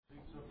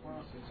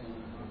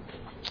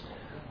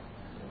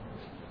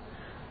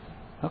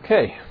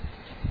Okay.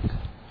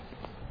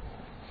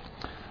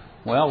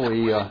 Well,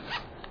 we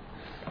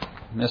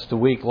missed a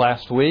week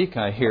last week.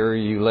 I hear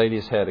you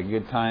ladies had a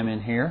good time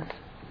in here.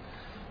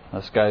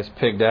 Us guys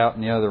pigged out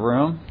in the other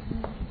room.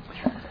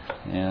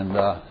 And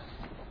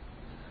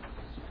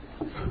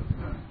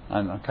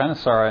I'm kind of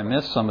sorry I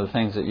missed some of the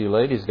things that you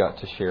ladies got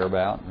to share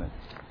about.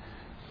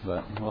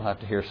 But we'll have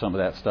to hear some of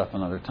that stuff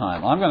another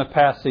time. I'm going to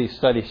pass these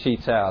study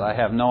sheets out. I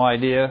have no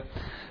idea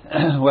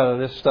whether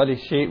this study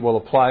sheet will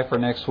apply for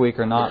next week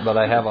or not, but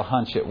I have a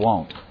hunch it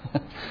won't,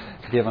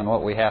 given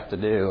what we have to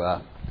do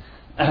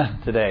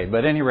today.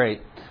 But at any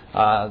rate,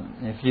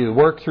 if you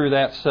work through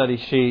that study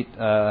sheet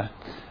over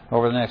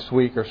the next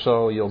week or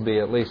so, you'll be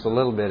at least a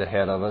little bit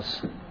ahead of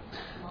us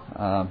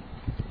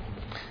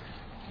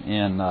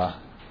in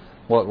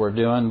what we're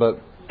doing.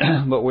 But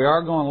we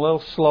are going a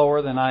little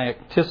slower than I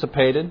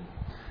anticipated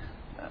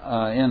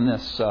in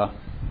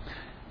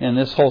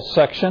this whole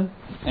section,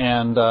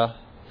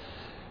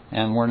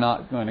 and we're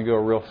not going to go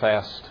real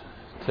fast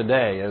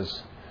today.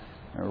 As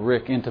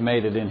Rick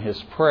intimated in his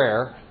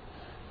prayer,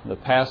 the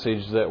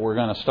passage that we're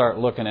going to start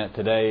looking at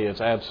today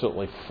is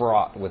absolutely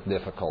fraught with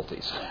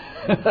difficulties.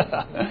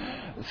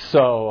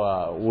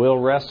 So we'll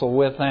wrestle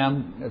with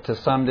them to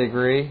some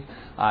degree.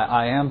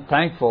 I am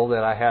thankful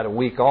that I had a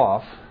week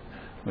off,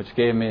 which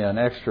gave me an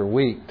extra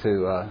week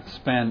to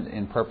spend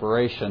in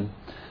preparation.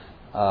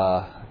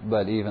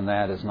 But even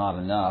that is not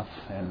enough.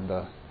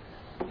 And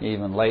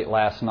even late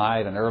last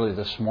night and early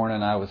this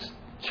morning, I was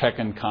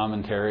checking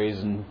commentaries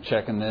and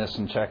checking this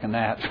and checking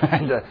that,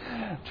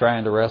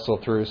 trying to wrestle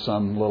through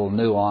some little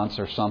nuance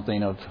or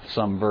something of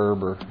some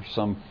verb or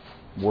some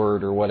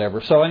word or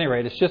whatever. So, at any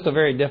rate, it's just a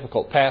very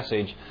difficult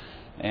passage.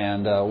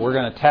 And we're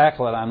going to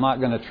tackle it. I'm not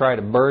going to try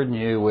to burden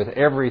you with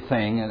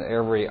everything and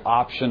every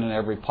option and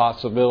every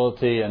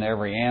possibility and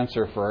every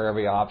answer for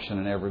every option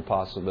and every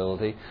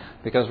possibility,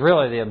 because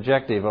really the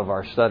objective of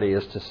our study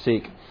is to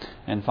seek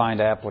and find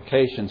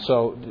application.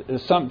 So to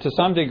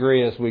some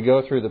degree, as we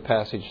go through the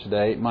passage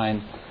today,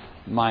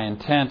 my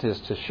intent is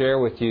to share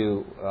with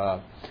you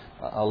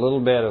a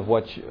little bit of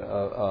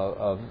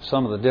of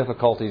some of the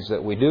difficulties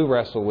that we do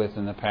wrestle with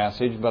in the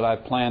passage, but I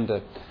plan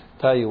to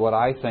tell you what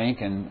I think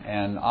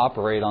and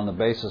operate on the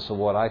basis of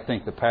what I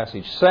think the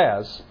passage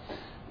says,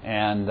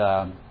 and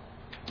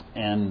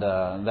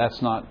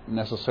that's not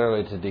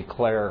necessarily to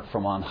declare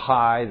from on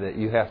high that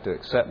you have to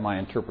accept my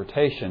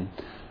interpretation,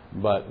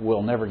 but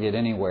we'll never get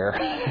anywhere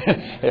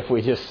if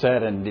we just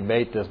sit and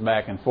debate this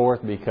back and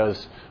forth,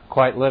 because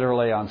quite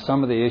literally on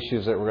some of the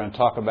issues that we're going to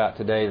talk about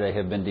today, they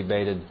have been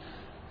debated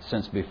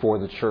since before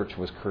the church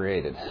was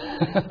created.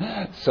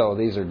 So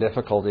these are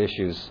difficult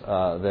issues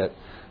that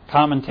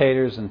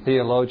commentators and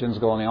theologians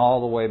going all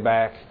the way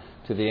back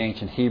to the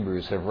ancient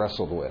Hebrews have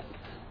wrestled with.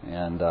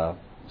 And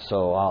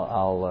so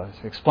I'll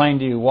explain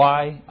to you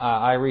why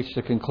I reach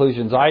the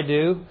conclusions I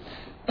do,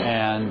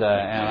 and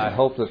I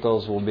hope that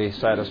those will be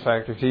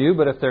satisfactory to you.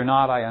 But if they're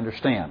not, I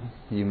understand.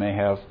 You may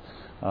have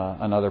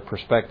another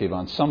perspective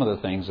on some of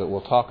the things that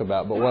we'll talk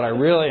about. But what I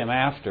really am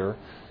after,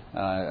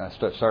 I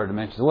started to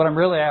mention, what I'm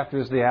really after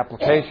is the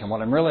application.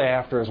 What I'm really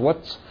after is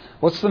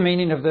what's the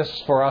meaning of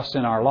this for us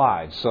in our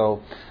lives.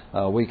 So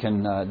we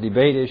can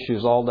debate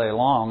issues all day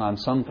long on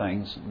some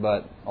things,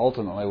 but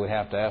ultimately we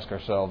have to ask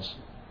ourselves,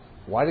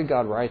 why did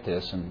God write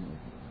this? And,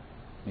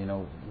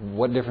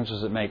 what difference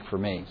does it make for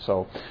me?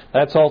 So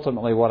that's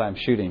ultimately what I'm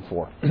shooting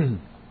for.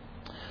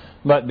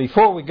 But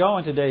before we go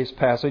into today's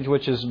passage,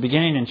 which is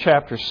beginning in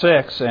chapter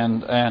 6,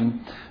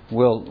 and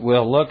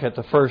we'll look at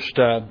the first,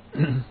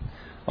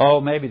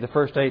 maybe the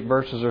first 8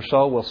 verses or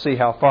so. We'll see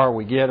how far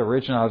we get.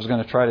 Originally I was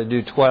going to try to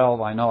do 12.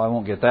 I know I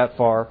won't get that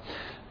far,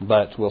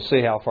 but we'll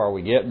see how far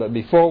we get. But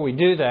before we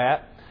do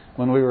that,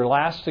 when we were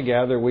last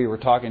together, we were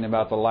talking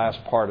about the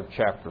last part of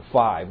chapter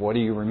 5. What do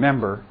you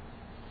remember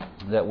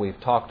that we've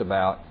talked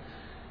about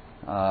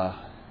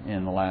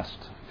in the last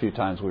few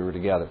times we were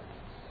together?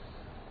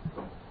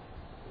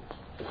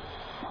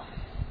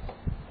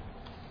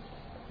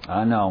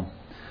 I know.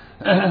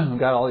 We've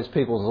got all these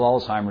people with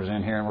Alzheimer's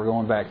in here, and we're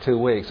going back 2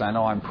 weeks. I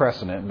know I'm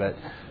pressing it,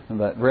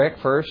 but Rick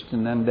first,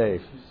 and then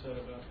Dave. You said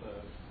about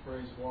the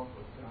phrase "walk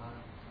with God."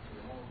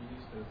 It only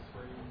used to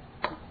 3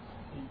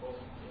 people.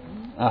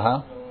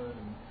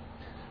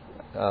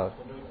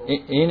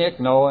 Enoch,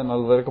 Noah, and the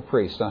Levitical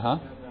priest. And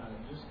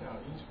just how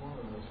each one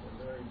of us were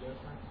very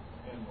different,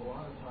 and a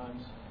lot of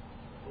times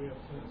we have a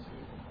tendency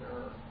to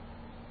compare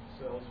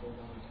ourselves with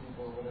other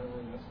people or whatever,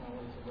 and that's not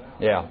what it's about.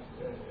 Yeah.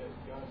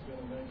 God's going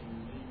to make you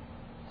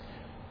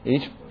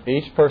unique.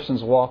 Each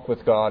person's walk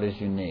with God is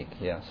unique.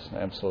 Yes,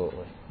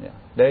 absolutely. Yeah,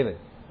 David.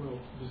 Well,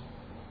 just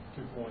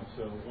 2 points.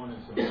 One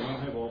is I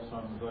don't have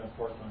Alzheimer's. I have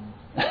part-time.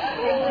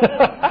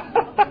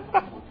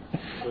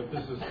 But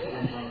this is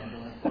one time I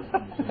don't have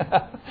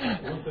part-time.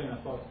 One thing I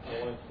thought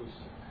I liked was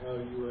how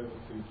you were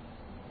able to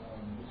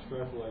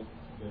extrapolate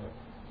that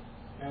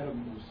Adam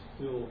was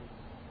still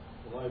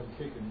alive and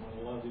kicking when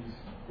a lot of these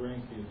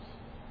grandkids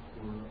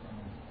were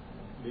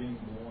being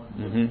born,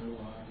 living their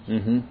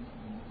lives,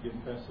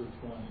 getting past their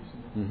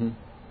 20s.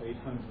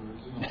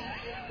 800s,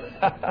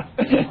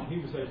 he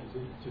was able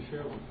to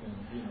share with them,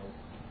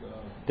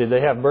 Did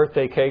they have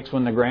birthday cakes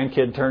when the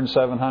grandkid turned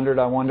 700,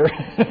 I wonder?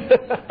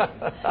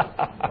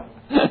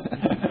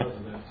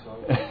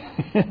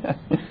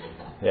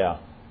 Yeah.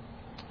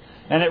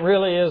 And it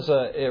really is,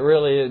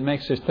 it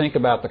makes us think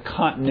about the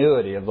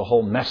continuity of the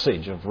whole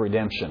message of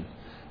redemption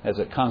as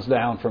it comes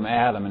down from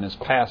Adam and is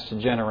passed to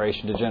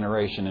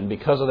generation. And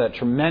because of that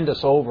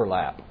tremendous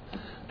overlap,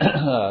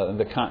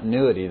 the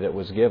continuity that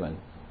was given.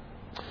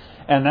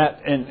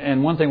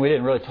 And one thing we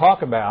didn't really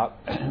talk about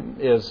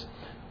is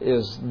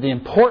the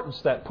importance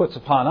that puts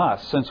upon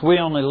us. Since we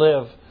only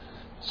live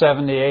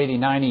 70, 80,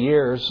 90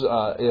 years,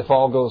 if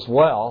all goes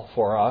well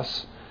for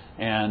us,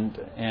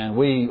 and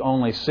we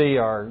only see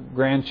our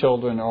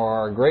grandchildren or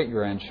our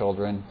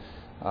great-grandchildren,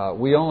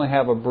 we only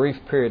have a brief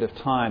period of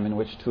time in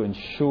which to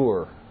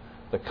ensure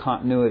the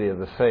continuity of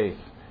the faith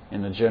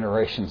in the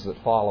generations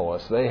that follow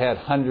us. They had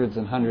hundreds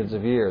and hundreds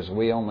of years.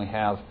 We only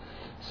have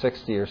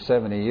 60 or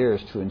 70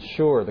 years to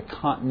ensure the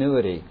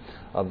continuity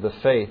of the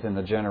faith in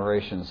the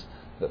generations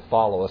that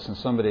follow us. And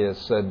somebody has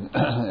said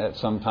at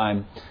some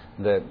time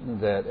that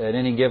at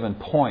any given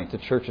point, the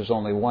church is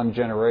only one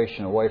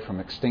generation away from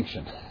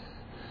extinction.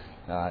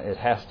 It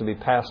has to be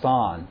passed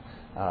on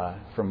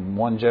from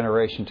one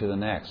generation to the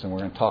next. And we're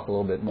going to talk a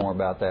little bit more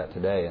about that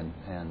today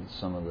and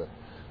some of the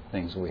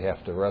things we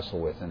have to wrestle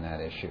with in that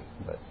issue.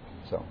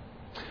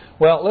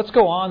 Well, let's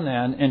go on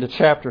then into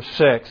chapter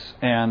 6,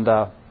 and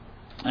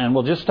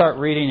we'll just start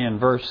reading in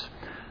verse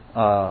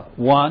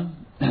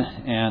 1,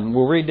 and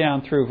we'll read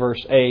down through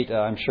verse 8.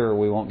 I'm sure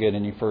we won't get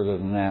any further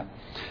than that.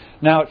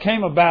 Now it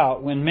came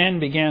about when men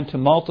began to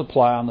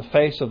multiply on the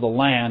face of the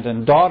land,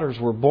 and daughters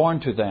were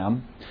born to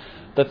them,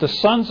 that the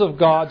sons of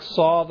God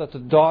saw that the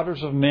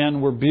daughters of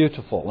men were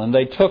beautiful, and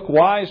they took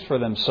wives for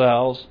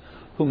themselves,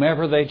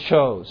 whomever they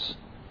chose.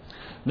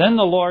 Then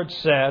the Lord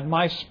said,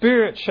 My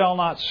spirit shall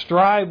not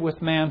strive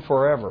with man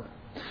forever,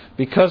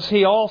 because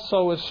he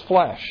also is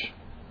flesh.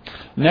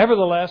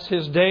 Nevertheless,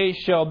 his days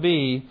shall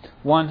be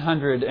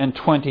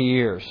 120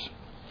 years.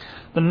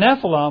 The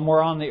Nephilim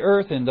were on the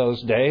earth in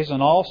those days,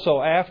 and also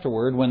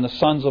afterward, when the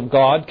sons of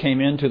God came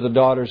into the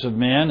daughters of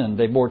men, and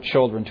they bore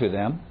children to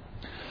them.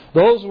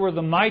 Those were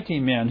the mighty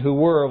men who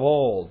were of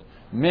old,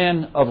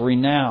 men of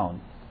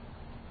renown.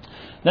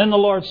 Then the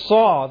Lord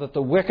saw that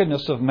the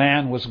wickedness of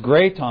man was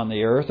great on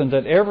the earth, and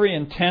that every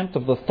intent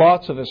of the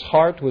thoughts of his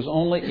heart was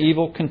only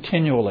evil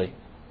continually.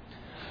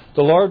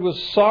 The Lord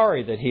was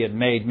sorry that he had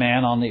made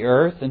man on the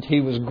earth, and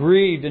he was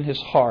grieved in his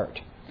heart.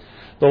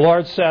 The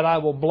Lord said, I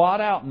will blot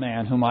out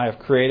man whom I have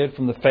created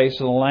from the face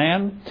of the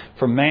land,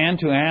 from man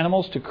to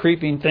animals, to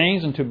creeping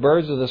things, and to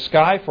birds of the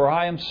sky, for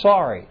I am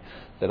sorry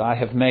that I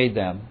have made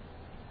them.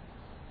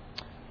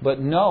 But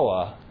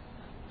Noah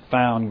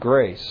found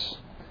grace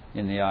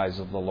in the eyes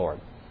of the Lord.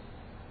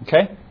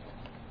 Okay?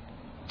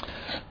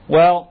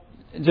 Well,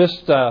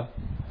 just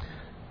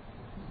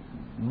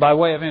by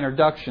way of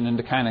introduction and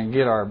to kind of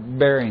get our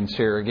bearings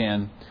here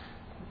again,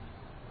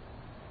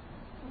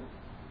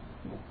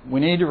 we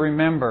need to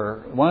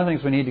remember, one of the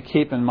things we need to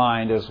keep in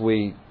mind as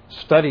we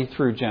study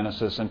through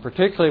Genesis, and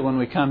particularly when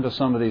we come to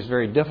some of these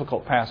very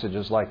difficult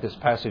passages like this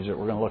passage that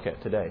we're going to look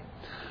at today.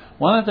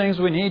 One of the things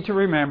we need to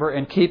remember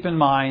and keep in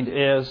mind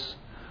is,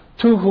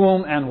 to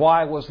whom and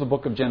why was the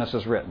book of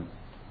Genesis written?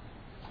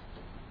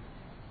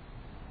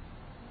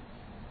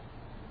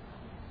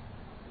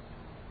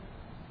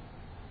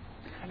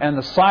 And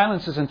the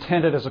silence is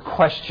intended as a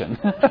question.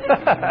 The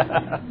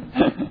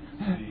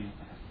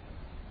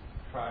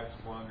tribes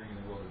wandering in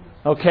the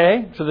wilderness.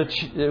 Okay, so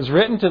it was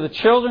written to the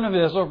children of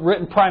Israel,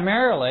 written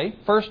primarily,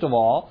 first of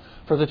all,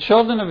 for the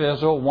children of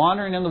Israel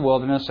wandering in the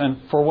wilderness,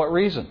 and for what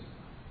reason?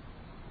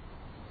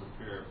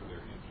 Prepare for their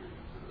entry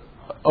into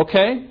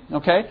the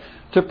Okay,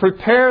 to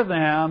prepare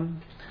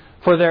them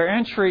for their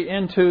entry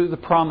into the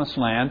promised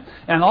land,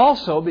 and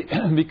also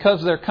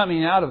because they're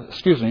coming out of,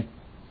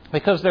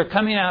 because they're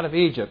coming out of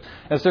Egypt.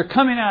 As they're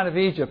coming out of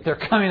Egypt, they're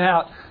coming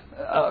out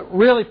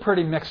really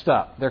pretty mixed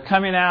up. They're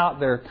coming out.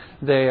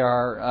 They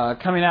are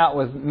coming out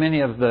with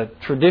many of the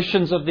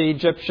traditions of the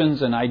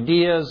Egyptians and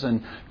ideas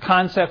and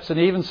concepts, and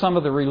even some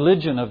of the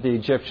religion of the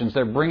Egyptians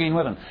they're bringing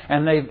with them,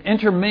 and they've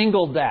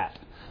intermingled that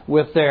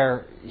with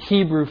their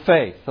Hebrew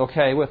faith,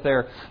 okay, with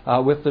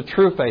the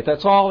true faith.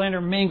 That's all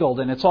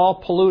intermingled and it's all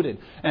polluted.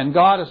 And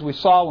God, as we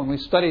saw when we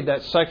studied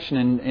that section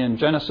in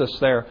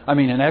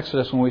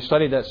Exodus, when we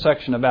studied that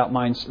section about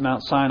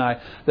Mount Sinai,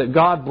 that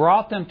God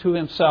brought them to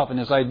Himself, and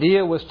His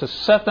idea was to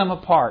set them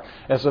apart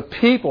as a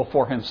people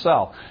for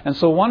Himself. And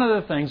so one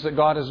of the things that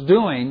God is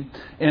doing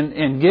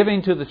in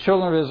giving to the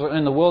children of Israel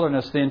in the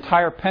wilderness the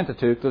entire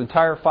Pentateuch, the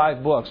entire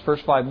 5 books,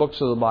 first 5 books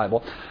of the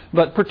Bible,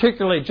 but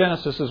particularly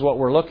Genesis is what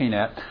we're looking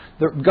at.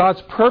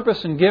 God's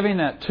purpose in giving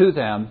that to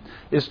them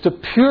is to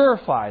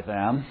purify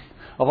them,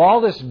 of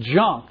all this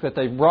junk that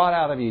they brought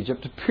out of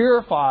Egypt, to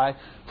purify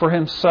for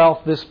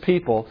Himself this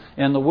people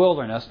in the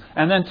wilderness,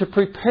 and then to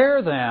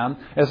prepare them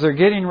as they're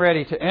getting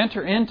ready to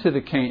enter into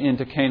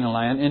Canaan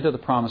land, into the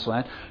Promised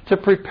Land, to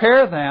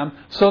prepare them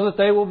so that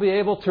they will be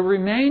able to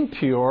remain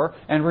pure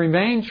and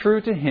remain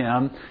true to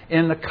Him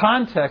in the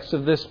context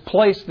of this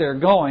place they're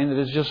going that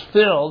is just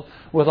filled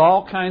with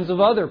all kinds of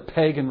other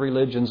pagan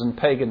religions and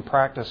pagan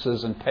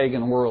practices and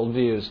pagan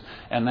worldviews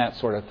and that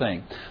sort of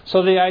thing.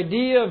 So the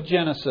idea of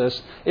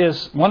Genesis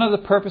is, one of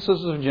the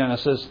purposes of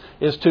Genesis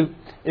is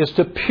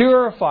to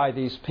purify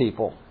these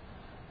people,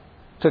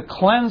 to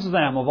cleanse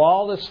them of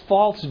all this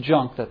false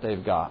junk that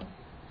they've got,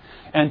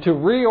 and to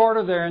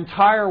reorder their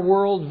entire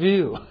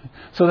worldview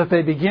so that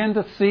they begin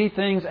to see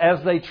things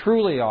as they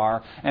truly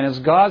are and as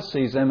God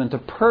sees them, and to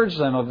purge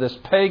them of this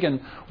pagan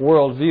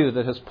worldview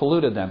that has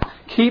polluted them.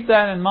 Keep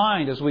that in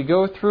mind as we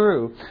go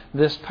through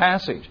this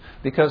passage,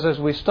 because as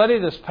we study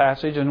this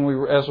passage and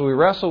as we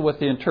wrestle with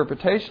the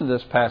interpretation of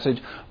this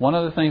passage, one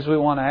of the things we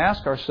want to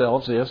ask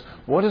ourselves is,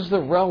 what is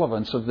the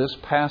relevance of this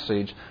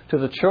passage to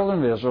the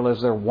children of Israel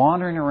as they're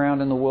wandering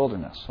around in the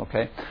wilderness?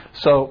 Okay,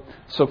 so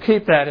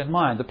keep that in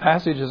mind. The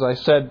passage, as I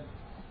said,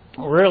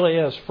 really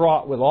is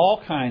fraught with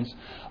all kinds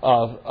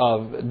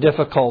of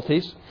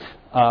difficulties,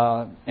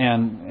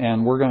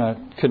 and we're going to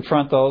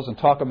confront those and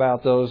talk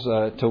about those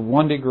to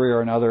one degree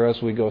or another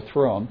as we go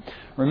through them.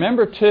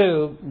 Remember,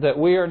 too, that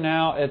we are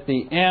now at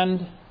the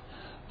end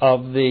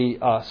of the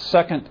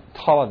second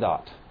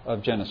Toledot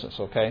of Genesis.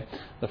 Okay,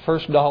 the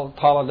first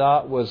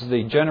Toledot was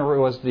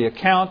the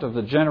account of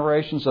the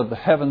generations of the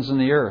heavens and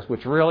the earth,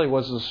 which really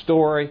was the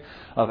story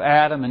of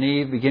Adam and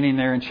Eve, beginning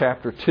there in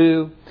chapter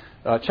 2.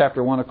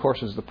 Chapter 1, of course,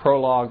 is the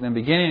prologue. Then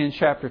beginning in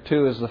chapter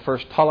 2 is the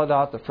first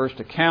Toledot, the first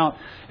account.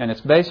 And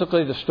it's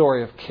basically the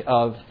story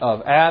of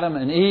Adam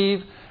and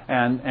Eve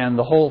and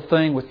the whole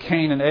thing with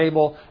Cain and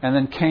Abel, and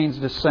then Cain's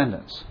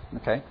descendants.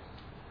 Okay?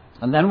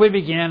 And then we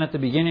begin at the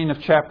beginning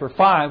of chapter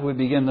 5, we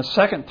begin the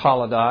second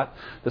Toledot,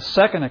 the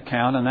second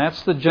account, and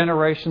that's the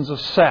generations of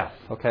Seth.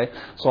 Okay?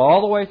 So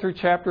all the way through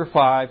chapter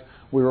 5,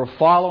 we were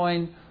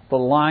following the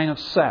line of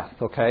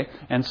Seth. Okay?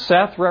 And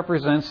Seth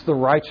represents the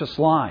righteous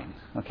line.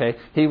 Okay,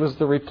 he was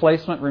the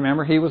replacement.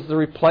 Remember, he was the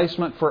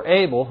replacement for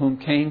Abel, whom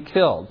Cain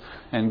killed.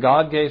 And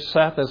God gave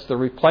Seth as the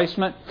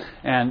replacement.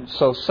 And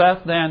so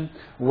Seth then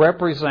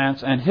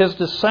represents, and his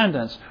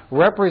descendants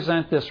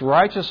represent this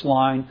righteous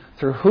line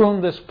through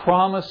whom this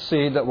promised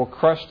seed that will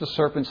crush the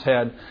serpent's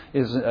head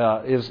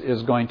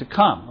is going to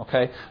come.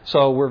 Okay,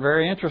 so we're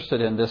very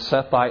interested in this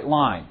Sethite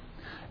line.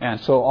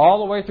 And so all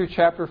the way through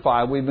chapter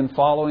 5, we've been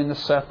following the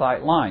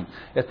Sethite line.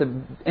 At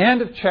the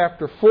end of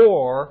chapter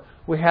 4,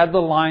 we had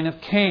the line of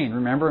Cain,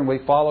 remember, and we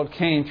followed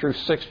Cain through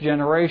 6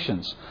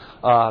 generations.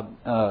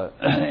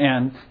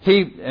 And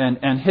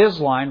his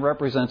line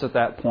represents at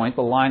that point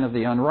the line of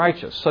the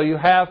unrighteous. So you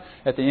have,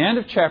 at the end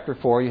of chapter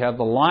 4, you have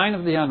the line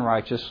of the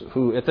unrighteous,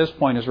 who at this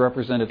point is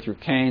represented through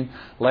Cain.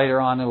 Later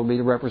on it will be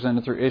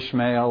represented through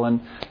Ishmael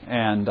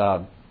and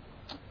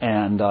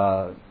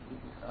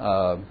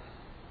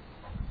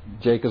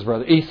Jacob's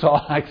brother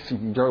Esau. I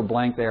drew a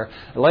blank there.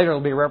 Later it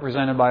will be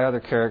represented by other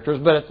characters,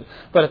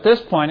 but at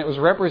this point it was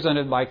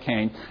represented by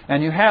Cain.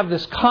 And you have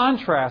this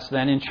contrast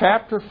then in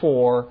chapter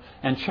 4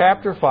 and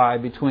chapter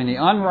 5 between the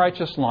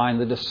unrighteous line,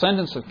 the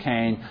descendants of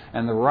Cain,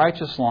 and the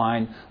righteous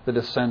line, the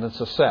descendants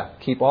of Seth.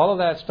 Keep all of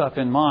that stuff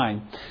in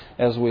mind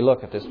as we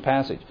look at this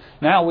passage.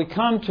 Now we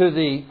come to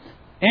the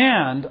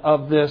end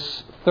of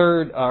this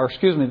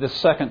this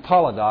second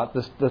Toledot,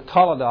 the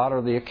Toledot,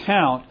 or the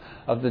account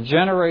of the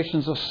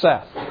generations of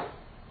Seth.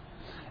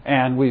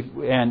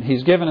 And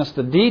he's given us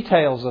the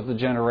details of the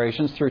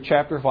generations through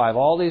chapter 5.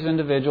 All these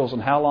individuals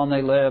and how long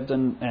they lived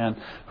and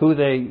who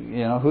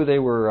they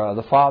were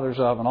the fathers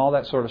of and all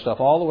that sort of stuff.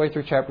 All the way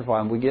through chapter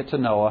 5, and we get to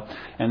Noah.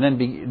 And then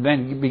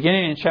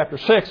beginning in chapter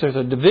 6, there's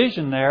a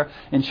division there.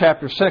 In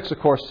chapter 6, of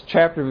course,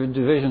 chapter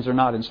divisions are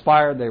not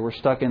inspired. They were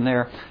stuck in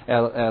there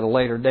at a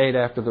later date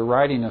after the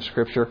writing of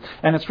Scripture.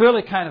 And it's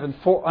really kind of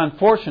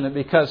unfortunate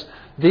because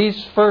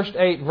these first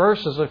 8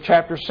 verses of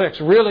chapter 6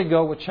 really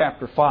go with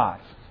chapter 5.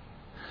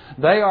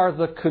 They are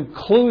the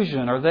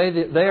conclusion, or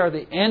they are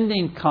the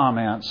ending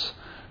comments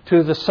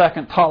to the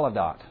second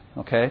Toledot.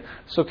 Okay,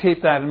 so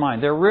keep that in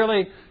mind. They're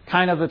really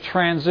kind of a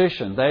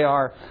transition. They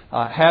are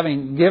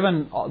having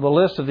given the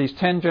list of these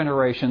 10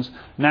 generations.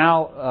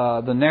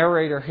 Now the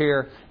narrator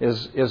here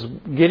is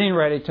getting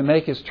ready to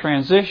make his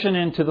transition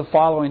into the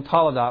following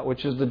Toledot,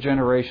 which is the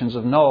generations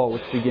of Noah,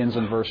 which begins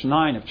in verse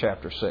 9 of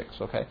chapter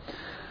 6. Okay,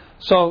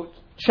 so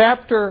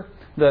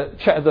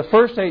the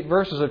first 8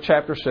 verses of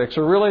chapter 6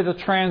 are really the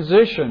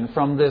transition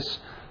from this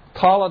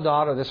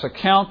Toledot, or this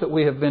account that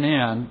we have been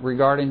in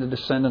regarding the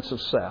descendants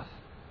of Seth.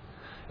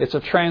 It's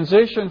a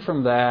transition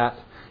from that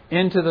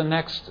into the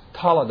next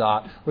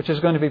Toledot, which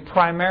is going to be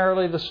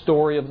primarily the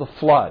story of the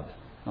flood.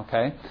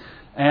 Okay,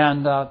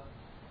 and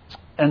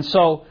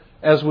so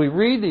as we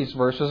read these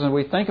verses and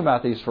we think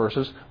about these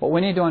verses, what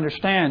we need to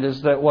understand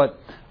is that what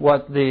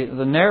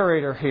the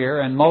narrator here,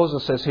 and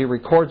Moses as he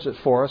records it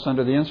for us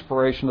under the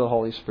inspiration of the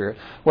Holy Spirit,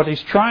 what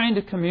he's trying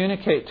to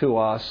communicate to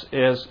us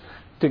is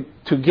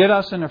to get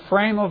us in a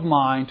frame of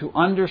mind to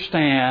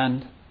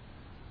understand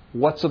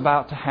what's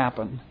about to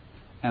happen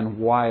and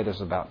why it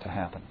is about to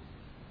happen.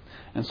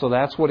 And so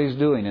that's what he's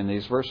doing in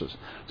these verses.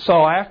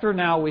 So after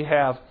now we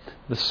have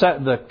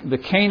the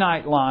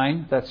Cainite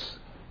line, that's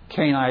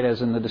Cainite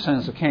as in the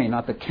descendants of Cain,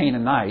 not the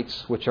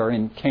Canaanites, which are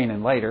in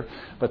Canaan later,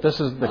 but this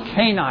is the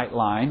Cainite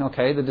line,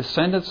 okay, the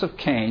descendants of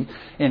Cain.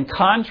 In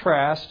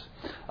contrast,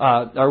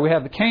 or we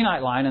have the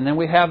Cainite line, and then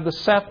we have the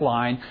Seth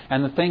line,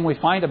 and the thing we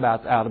find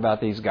out about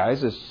these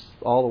guys is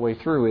all the way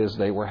through is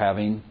they were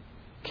having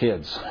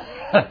kids.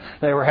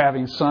 They were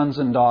having sons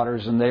and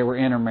daughters, and they were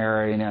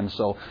intermarrying, and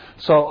so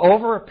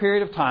over a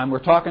period of time, we're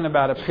talking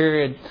about a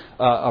period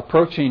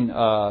approaching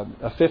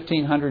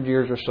 1,500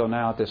 years or so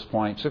now at this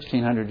point,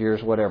 1,600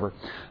 years, whatever.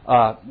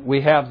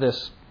 We have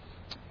this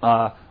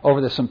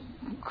over this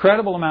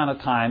incredible amount of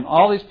time,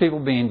 all these people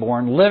being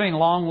born, living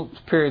long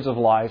periods of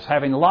lives,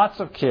 having lots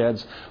of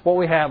kids. What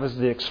we have is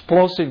the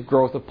explosive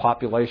growth of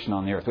population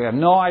on the earth. We have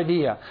no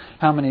idea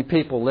how many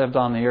people lived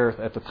on the earth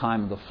at the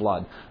time of the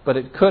flood, but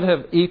it could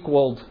have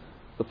equaled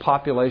the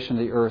population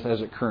of the earth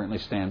as it currently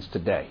stands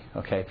today.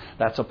 Okay,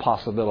 that's a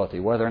possibility.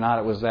 Whether or not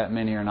it was that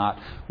many or not,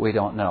 we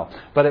don't know.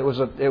 But it was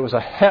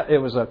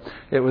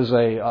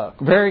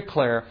very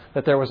clear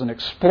that there was an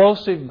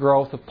explosive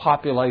growth of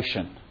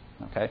population.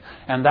 Okay,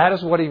 and that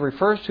is what he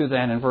refers to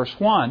then in verse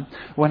 1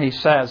 when he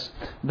says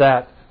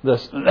that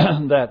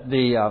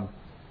the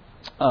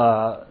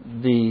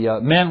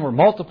men were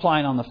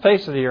multiplying on the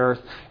face of the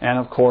earth, and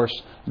of course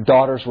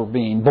daughters were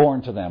being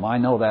born to them. I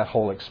know that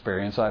whole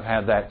experience. I've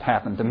had that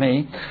happen to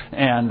me.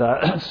 And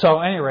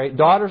so at any rate,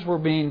 daughters were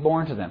being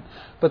born to them.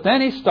 But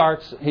then he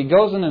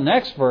goes in the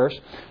next verse,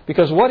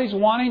 because what he's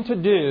wanting to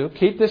do,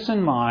 keep this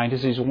in mind,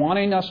 is he's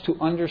wanting us to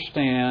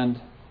understand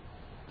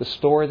the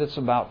story that's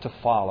about to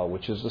follow,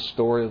 which is the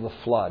story of the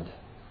flood.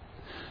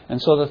 And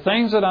so the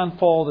things that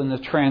unfold in the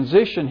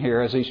transition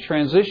here, as he's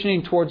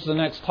transitioning towards the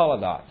next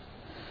Toledot,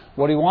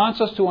 what he wants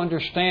us to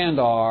understand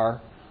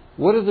are,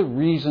 what are the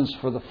reasons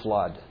for the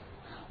flood?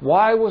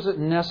 Why was it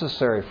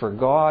necessary for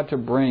God to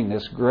bring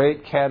this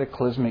great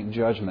cataclysmic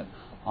judgment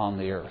on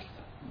the earth?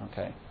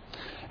 Okay.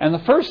 And the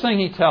first thing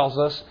he tells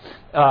us,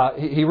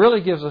 he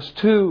really gives us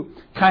two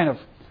kind of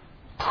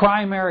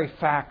primary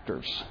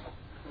factors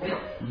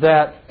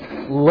that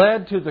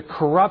led to the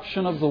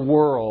corruption of the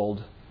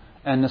world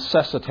and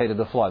necessitated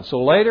the flood.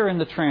 So later in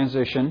the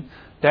transition,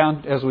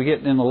 down as we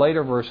get in the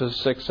later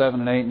verses, 6, 7,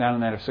 and 8, down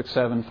in that 6,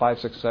 7, 5,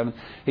 6, 7,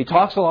 he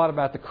talks a lot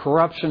about the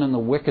corruption and the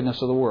wickedness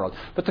of the world.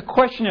 But the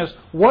question is,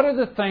 what are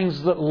the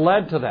things that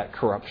led to that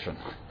corruption?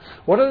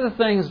 What are the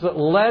things that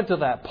led to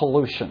that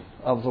pollution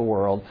of the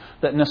world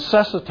that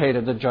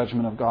necessitated the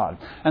judgment of God?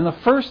 And the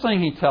first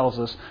thing he tells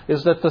us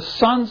is that the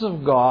sons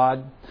of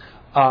God...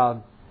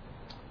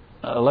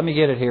 let me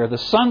get it here. The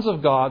sons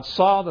of God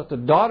saw that the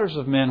daughters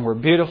of men were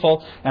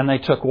beautiful, and they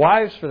took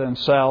wives for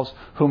themselves,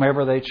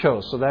 whomever they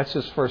chose. So that's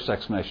his first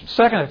explanation.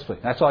 Second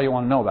explanation. That's all you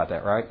want to know about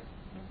that, right?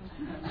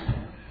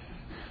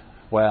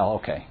 Well,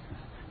 okay.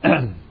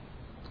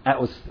 That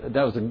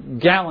was a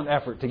gallant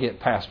effort to get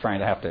past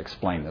trying to have to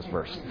explain this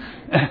verse.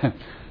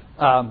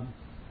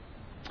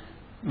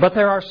 But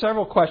there are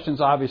several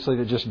questions, obviously,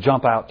 that just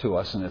jump out to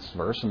us in this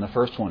verse. And the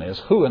first one is,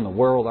 who in the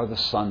world are the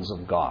sons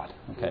of God?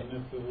 Okay.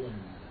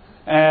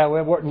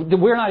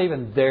 We're not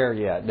even there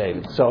yet,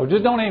 David. So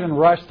just don't even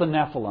rush the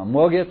Nephilim.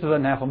 We'll get to the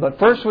Nephilim. But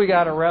first we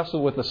got to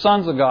wrestle with the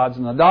sons of gods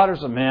and the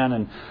daughters of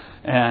men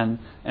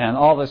and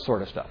all this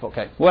sort of stuff.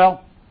 Okay.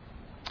 Well,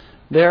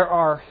 there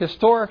are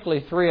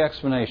historically three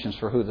explanations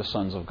for who the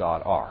sons of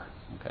God are.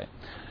 Okay.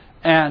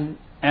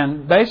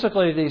 And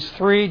basically these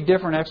three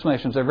different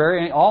explanations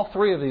all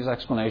three of these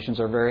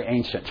explanations are very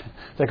ancient.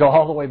 They go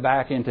all the way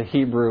back into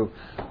Hebrew,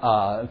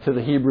 to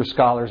the Hebrew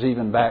scholars,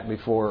 even back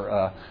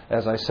before,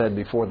 as I said,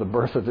 before the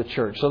birth of the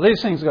church. So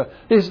these things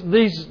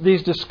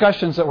these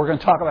discussions that we're going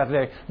to talk about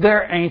today,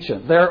 they're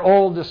ancient. They're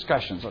old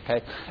discussions,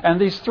 okay?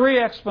 And these three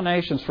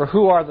explanations for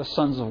who are the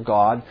sons of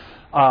God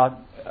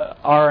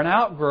are an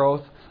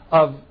outgrowth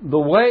of the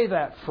way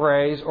that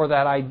phrase or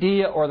that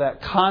idea or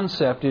that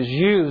concept is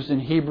used in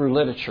Hebrew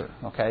literature,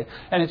 okay,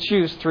 and it's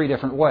used three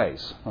different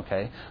ways,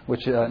 okay,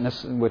 which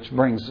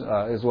brings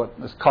is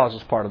what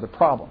causes part of the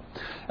problem.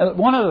 And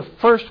one of the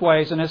first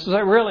ways, and this is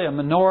really a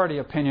minority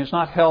opinion, it's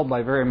not held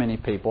by very many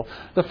people.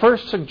 The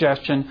first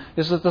suggestion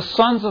is that the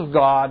sons of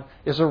God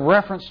is a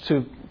reference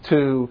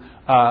to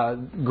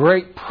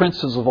great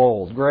princes of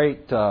old,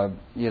 great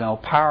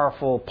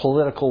powerful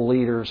political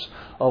leaders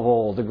of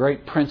old, the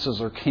great princes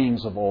or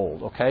kings of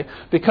old, okay?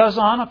 Because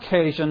on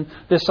occasion,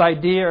 this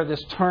idea or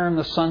this term,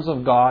 the sons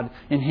of God,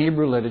 in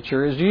Hebrew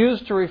literature is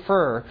used to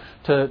refer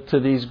to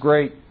these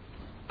great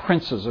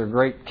princes or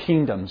great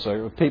kingdoms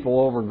or people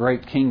over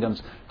great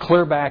kingdoms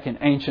clear back in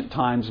ancient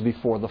times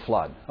before the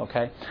flood,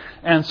 okay?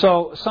 And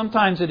so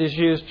sometimes it is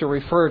used to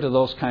refer to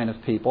those kind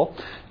of people.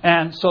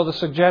 And so the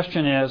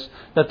suggestion is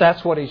that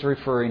that's what he's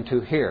referring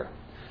to here.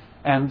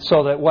 And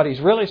so that what he's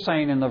really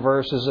saying in the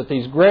verse is that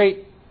these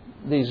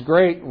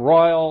great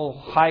royal,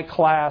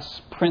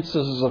 high-class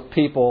princes of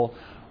people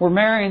were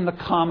marrying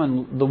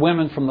the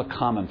women from the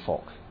common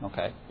folk.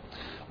 Okay.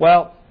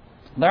 Well,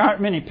 there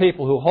aren't many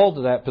people who hold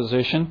to that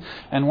position,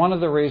 and one of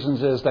the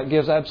reasons is that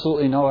gives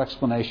absolutely no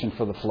explanation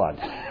for the flood.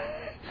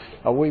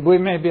 We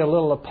may be a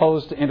little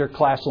opposed to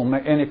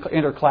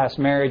interclass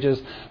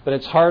marriages, but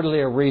it's hardly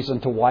a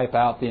reason to wipe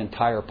out the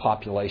entire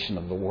population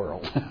of the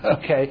world.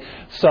 Okay,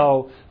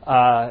 so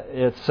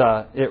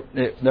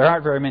there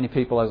aren't very many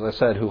people, as I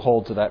said, who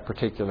hold to that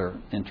particular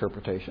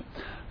interpretation.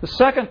 The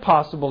second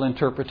possible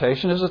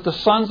interpretation is that the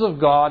sons of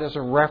God is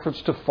a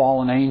reference to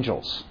fallen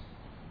angels.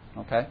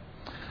 Okay,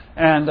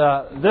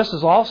 and this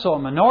is also a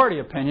minority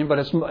opinion, but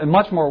it's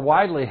much more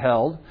widely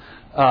held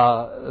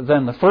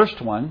than the first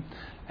one.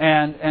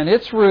 And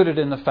it's rooted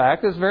in the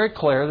fact that it's very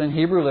clear that in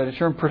Hebrew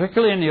literature, and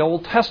particularly in the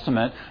Old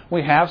Testament,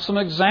 we have some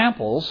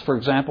examples, for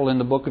example, in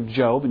the book of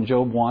Job, in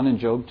Job 1 and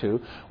Job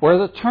 2, where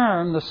the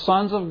term, the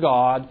sons of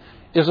God,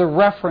 is a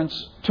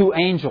reference to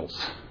angels.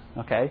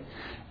 Okay?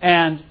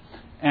 And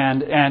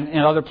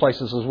in other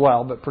places as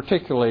well, but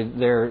particularly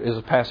there is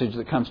a passage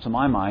that comes to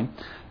my mind.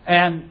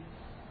 And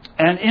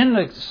in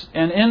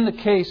the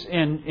case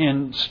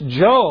in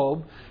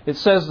Job, it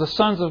says the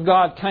sons of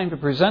God came to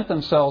present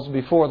themselves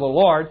before the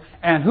Lord,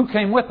 and who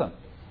came with them?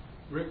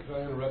 Rick, can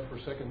I interrupt for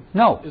a second?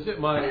 No. Is it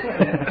my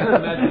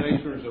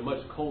imagination, or is it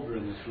much colder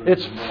in this room?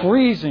 It's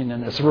freezing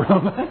in this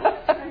room.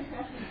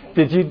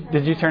 Did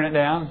you turn it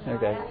down?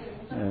 Okay.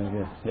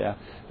 Yeah.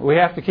 We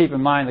have to keep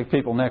in mind that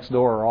people next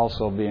door are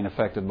also being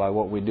affected by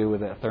what we do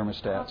with that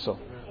thermostat.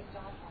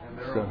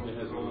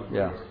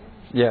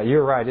 Yeah,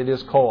 you're right. It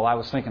is cold. I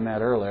was thinking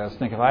that earlier. I was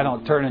thinking if I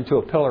don't turn into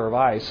a pillar of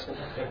ice,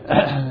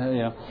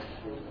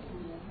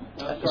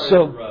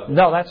 So,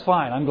 no, that's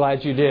fine. I'm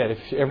glad you did. If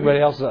everybody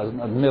else is as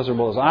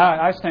miserable as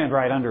I stand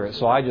right under it,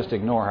 so I just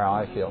ignore how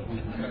I feel.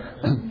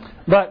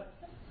 But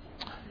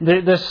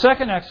the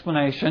second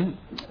explanation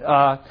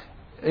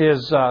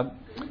is, Satan.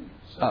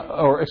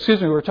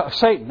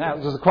 That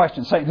was the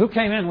question. Satan. Who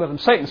came in with him?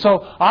 Satan.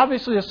 So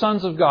obviously the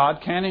sons of God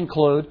can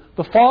include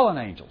the fallen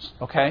angels.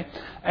 Okay,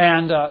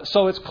 and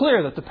so it's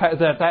clear that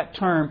that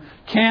term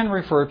can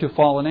refer to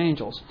fallen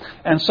angels.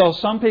 And so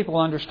some people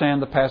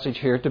understand the passage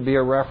here to be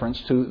a reference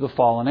to the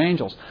fallen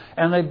angels,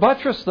 and they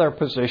buttress their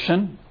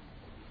position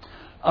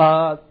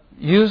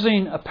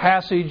using a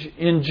passage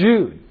in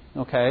Jude.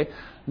 Okay,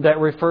 that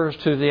refers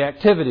to the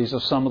activities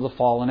of some of the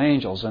fallen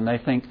angels. And they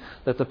think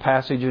that the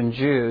passage in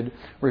Jude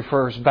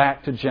refers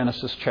back to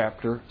Genesis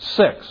chapter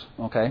 6.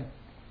 Okay?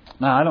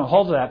 Now, I don't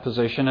hold to that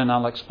position, and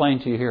I'll explain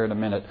to you here in a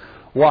minute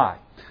why.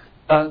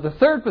 The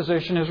third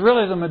position is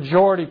really the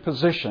majority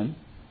position.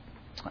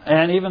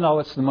 And even though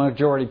it's the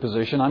majority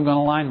position, I'm going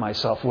to align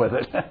myself with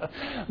it.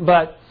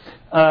 But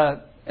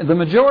the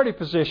majority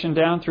position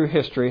down through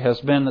history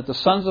has been that the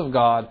sons of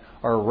God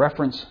are a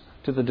reference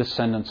to the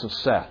descendants of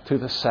Seth, to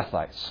the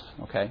Sethites.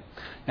 Okay,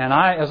 and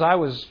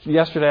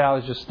yesterday I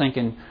was just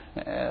thinking,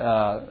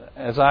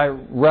 as I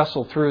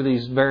wrestled through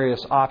these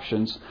various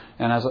options,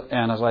 and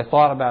as I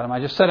thought about them,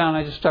 I just sat down and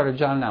I just started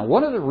jotting down,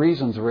 what are the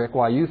reasons, Rick,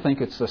 why you think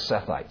it's the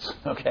Sethites?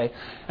 Okay,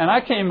 and I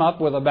came up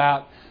with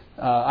about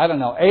 8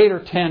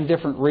 or 10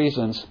 different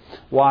reasons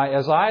why,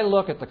 as I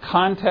look at the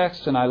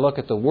context and I look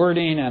at the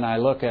wording and I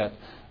look at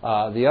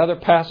the other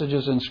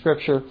passages in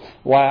Scripture,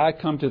 why I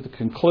come to the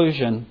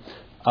conclusion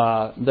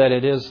that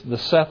it is the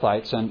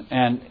Sethites,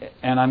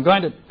 and I'm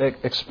going to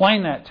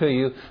explain that to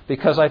you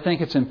because I think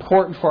it's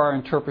important for our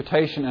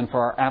interpretation and for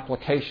our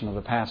application of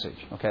the passage.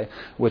 Okay,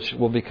 which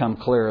will become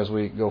clear as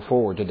we go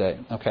forward today.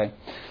 Okay,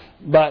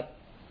 but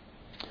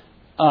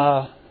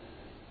and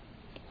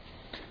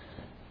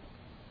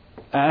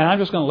I'm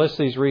just going to list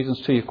these reasons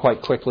to you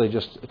quite quickly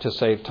just to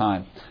save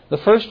time. The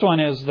first one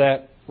is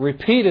that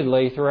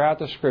repeatedly throughout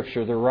the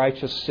Scripture, the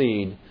righteous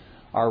seed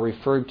are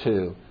referred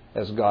to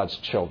as God's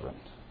children.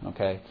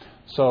 Okay,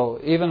 so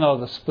even though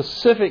the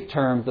specific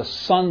term, the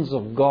sons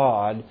of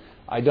God,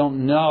 I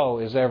don't know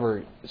is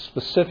ever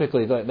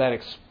specifically, that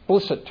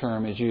explicit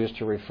term is used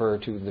to refer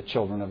to the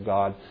children of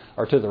God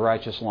or to the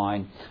righteous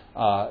line.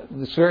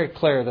 It's very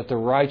clear that the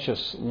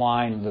righteous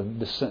line,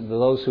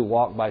 those who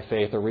walk by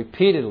faith, are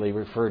repeatedly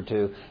referred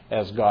to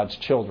as God's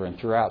children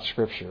throughout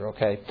Scripture.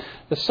 Okay,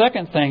 the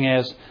second thing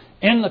is,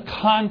 in the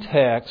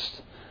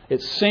context,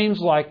 it seems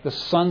like the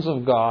sons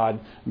of God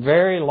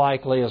very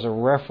likely is a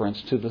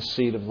reference to the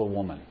seed of the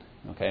woman.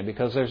 Okay,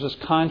 because there's this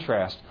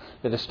contrast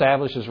that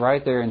establishes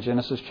right there in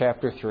Genesis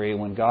chapter 3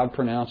 when God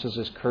pronounces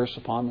His curse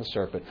upon the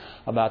serpent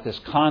about this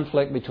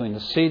conflict between the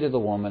seed of the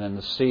woman and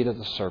the seed of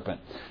the serpent.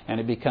 And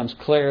it becomes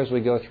clear as we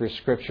go through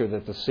Scripture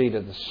that the seed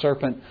of the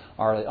serpent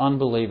are the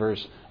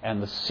unbelievers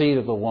and the seed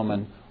of the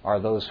woman are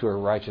those who are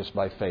righteous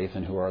by faith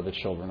and who are the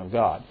children of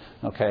God.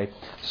 Okay,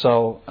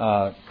 so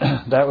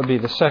that would be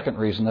the second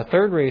reason. The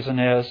third reason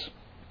is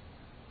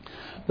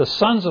the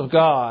sons of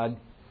God,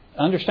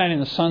 understanding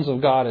the sons of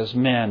God as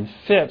men,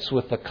 fits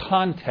with the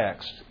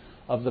context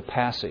of the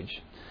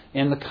passage.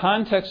 In the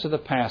context of the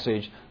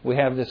passage, we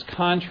have this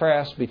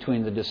contrast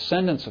between the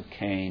descendants of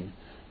Cain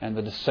and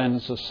the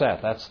descendants of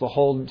Seth. That's the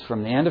whole,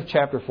 from the end of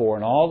chapter 4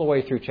 and all the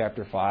way through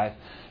chapter 5.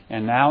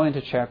 And now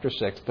into chapter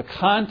 6. The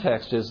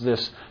context is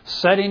this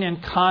setting in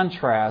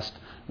contrast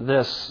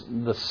the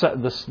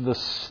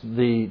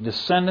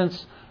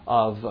descendants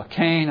of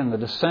Cain and the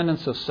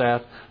descendants of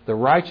Seth, the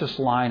righteous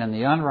line and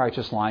the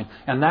unrighteous line.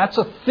 And that's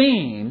a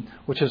theme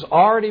which has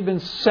already been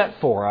set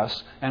for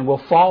us, and we'll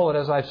follow it,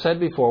 as I've said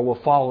before, we'll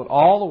follow it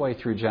all the way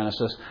through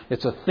Genesis.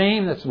 It's a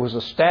theme that was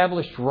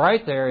established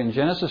right there in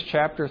Genesis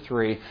chapter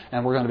 3,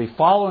 and we're going to be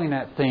following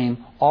that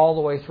theme all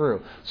the way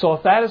through. So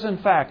if that is in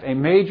fact a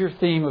major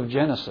theme of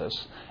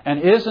Genesis,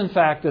 and is in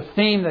fact the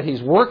theme that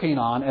he's working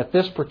on at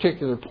this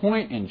particular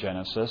point in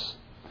Genesis,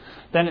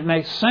 then it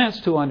makes sense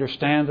to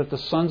understand that the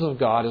sons of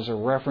God is a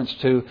reference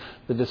to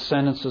the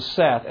descendants of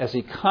Seth as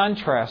he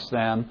contrasts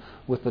them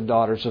with the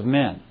daughters of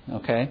men.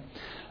 Okay?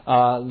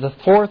 The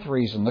fourth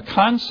reason, the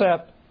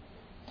concept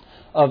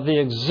of the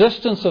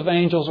existence of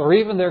angels or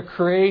even their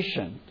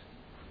creation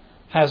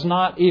has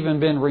not even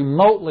been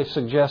remotely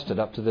suggested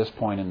up to this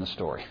point in the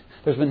story.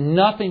 There's been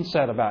nothing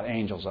said about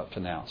angels up to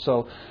now.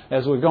 So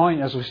as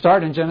we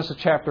start in Genesis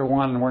chapter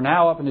 1 and we're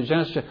now up into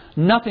Genesis,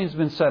 nothing's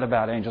been said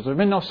about angels. There's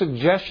been no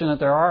suggestion that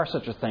there are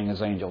such a thing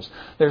as angels.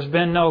 There's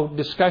been no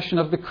discussion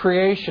of the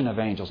creation of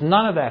angels.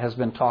 None of that has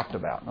been talked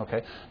about.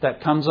 Okay,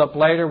 that comes up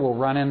later. We'll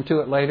run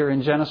into it later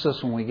in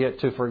Genesis when we get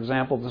to, for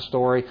example, the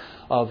story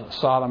of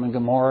Sodom and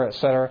Gomorrah,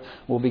 etc.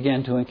 We'll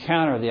begin to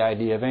encounter the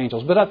idea of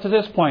angels. But up to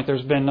this point,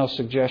 there's been no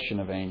suggestion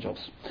of angels.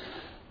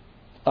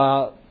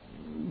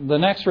 The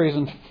next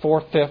reason,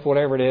 fourth, fifth,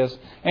 whatever it is,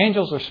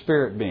 angels are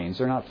spirit beings.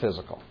 They're not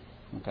physical.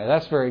 Okay,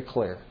 that's very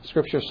clear.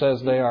 Scripture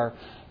says they are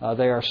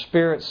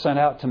spirits sent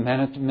out to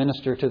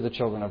minister to the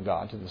children of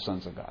God, to the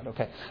sons of God.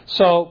 Okay,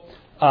 so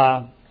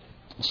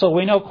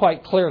we know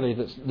quite clearly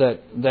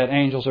that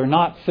angels are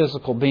not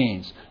physical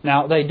beings.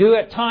 Now, they do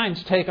at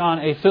times take on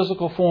a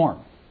physical form,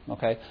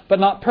 okay,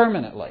 but not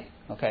permanently.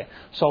 Okay,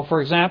 so for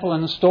example,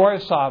 in the story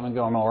of Sodom and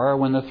Gomorrah,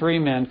 when the three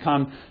men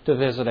come to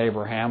visit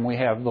Abraham, we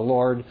have the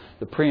Lord,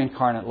 the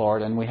pre-incarnate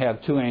Lord, and we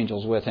have two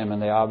angels with him,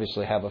 and they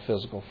obviously have a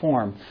physical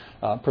form,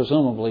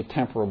 presumably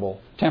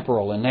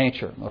temporal in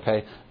nature.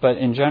 Okay, but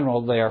in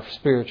general, they are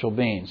spiritual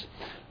beings.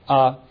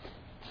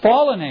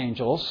 Fallen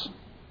angels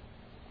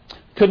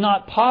could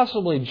not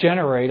possibly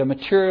generate a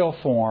material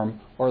form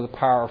or the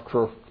power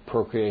of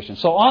procreation.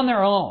 So on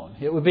their own,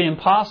 it would be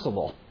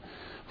impossible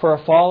for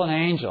a fallen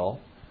angel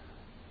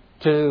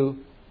to,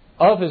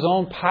 of his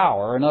own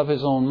power and of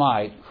his own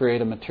might,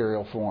 create a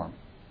material form.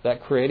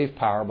 That creative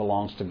power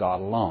belongs to God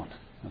alone.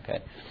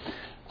 Okay.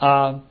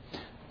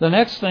 The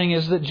next thing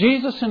is that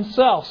Jesus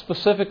himself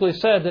specifically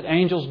said that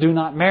angels do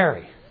not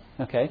marry.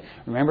 Okay.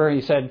 Remember,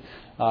 he said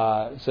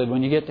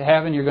when you get to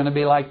heaven, you're going to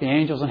be like the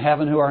angels in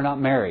heaven who are not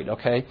married.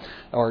 Okay,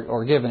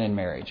 or given in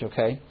marriage.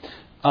 Okay.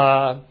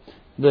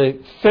 The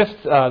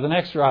fifth, the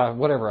next,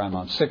 whatever I'm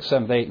on, 6,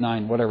 7, 8,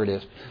 9, whatever it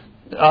is.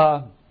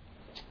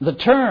 The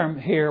term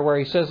here, where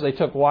he says they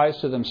took wives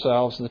to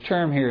themselves, the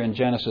term here in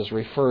Genesis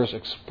refers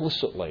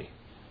explicitly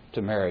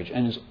to marriage,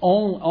 and is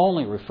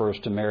only refers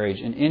to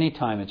marriage in any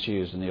time it's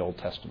used in the Old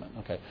Testament.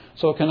 Okay,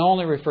 so it can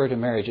only refer to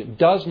marriage. It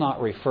does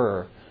not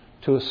refer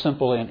to a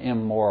simple and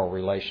immoral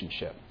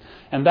relationship,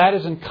 and that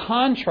is in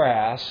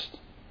contrast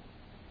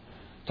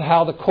to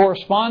how the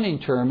corresponding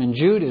term in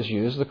Jude is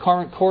used. The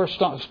current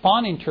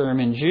corresponding term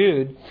in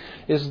Jude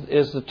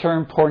is the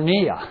term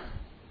porneia.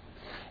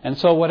 And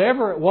so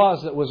whatever it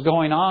was that was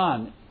going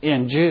on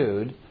in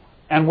Jude,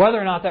 and whether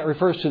or not that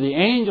refers to the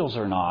angels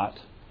or not,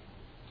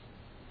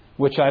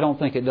 which I don't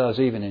think it does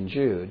even in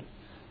Jude,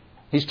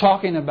 he's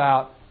talking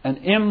about an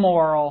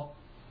immoral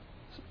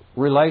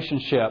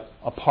relationship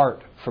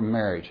apart from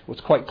marriage.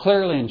 What's quite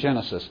clearly in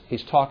Genesis,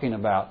 he's talking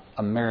about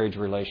a marriage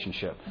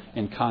relationship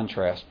in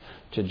contrast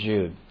to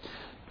Jude.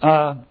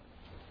 The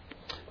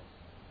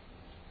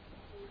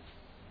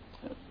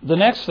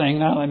next thing,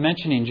 now that I'm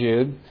mentioning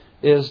Jude,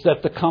 is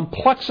that the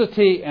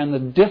complexity and the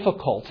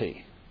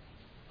difficulty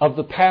of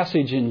the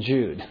passage in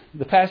Jude.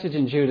 The passage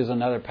in Jude is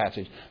another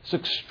passage. It's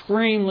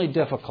extremely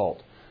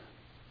difficult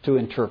to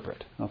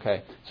interpret.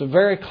 Okay, it's a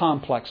very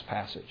complex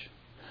passage.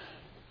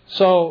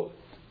 So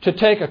to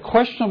take a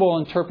questionable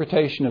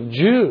interpretation of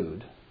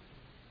Jude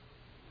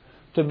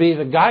to be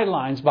the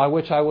guidelines by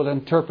which I will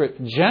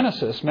interpret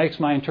Genesis makes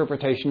my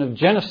interpretation of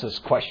Genesis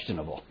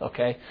questionable.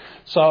 Okay,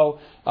 so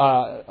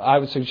I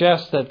would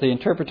suggest that the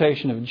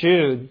interpretation of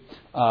Jude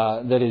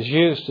that is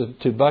used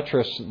to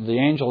buttress the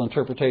angel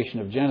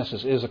interpretation of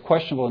Genesis is a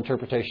questionable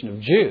interpretation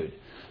of Jude.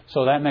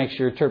 So that makes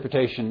your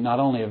interpretation not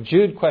only of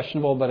Jude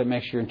questionable, but it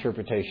makes your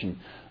interpretation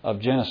of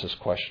Genesis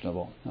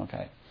questionable.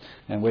 Okay,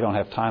 and we don't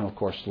have time, of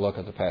course, to look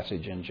at the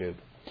passage in Jude.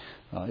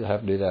 You'll have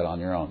to do that on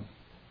your own.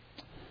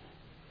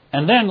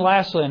 And then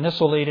lastly, and this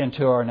will lead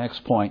into our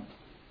next point,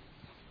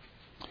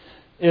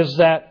 is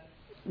that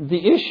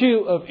the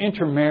issue of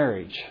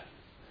intermarriage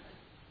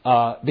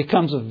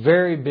becomes a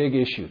very big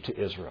issue to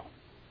Israel.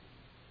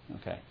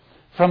 Okay,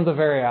 from the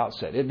very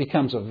outset, it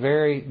becomes a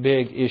very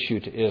big issue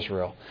to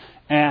Israel,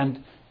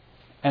 and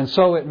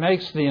so it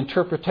makes the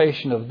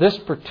interpretation of this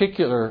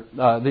particular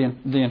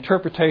the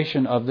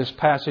interpretation of this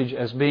passage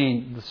as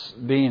being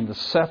the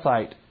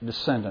Sethite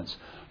descendants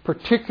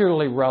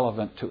particularly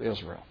relevant to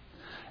Israel.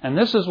 And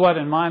this is what,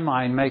 in my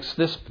mind, makes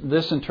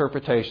this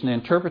interpretation, the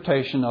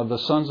interpretation of the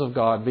sons of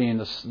God being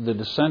the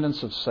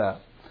descendants of Seth,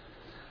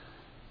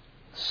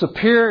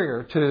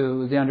 superior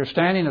to the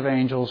understanding of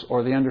angels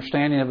or the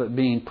understanding of it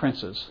being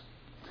princes,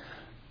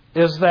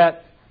 is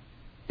not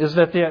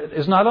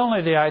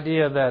only the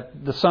idea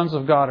that the sons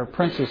of God are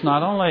princes,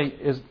 not only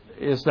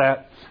is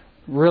that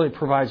really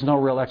provides no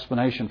real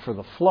explanation for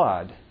the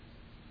flood,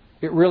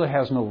 it really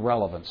has no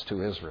relevance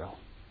to Israel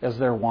as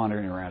they're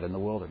wandering around in the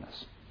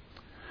wilderness.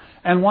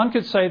 And one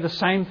could say the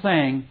same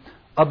thing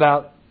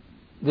about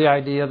the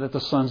idea that the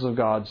sons of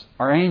God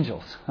are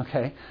angels.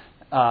 Okay,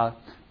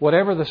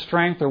 whatever the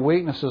strength or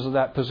weaknesses of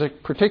that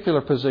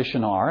particular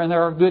position are, and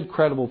there are good,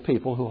 credible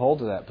people who hold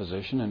to that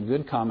position and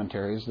good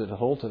commentaries that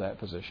hold to that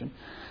position.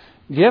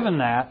 Given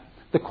that,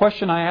 the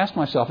question I ask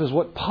myself is,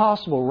 what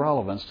possible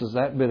relevance does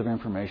that bit of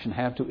information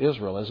have to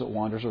Israel as it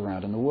wanders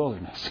around in the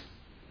wilderness?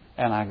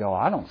 And I go,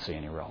 I don't see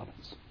any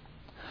relevance.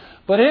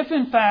 But if,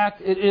 in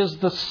fact, it is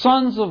the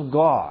sons of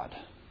God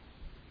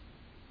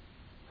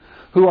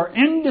who are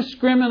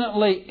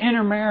indiscriminately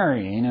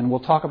intermarrying, and we'll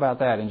talk about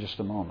that in just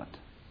a moment,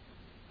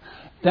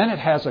 then it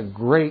has a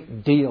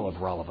great deal of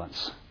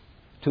relevance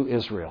to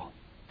Israel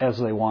as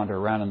they wander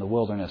around in the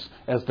wilderness,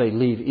 as they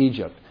leave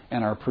Egypt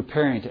and are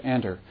preparing to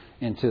enter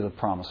into the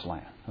Promised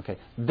Land. Okay,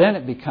 then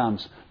it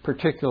becomes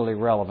particularly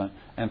relevant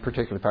and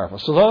particularly powerful.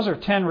 So those are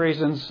 10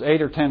 reasons,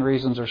 8 or 10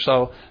 reasons or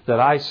so, that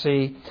I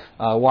see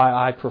why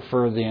I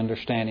prefer the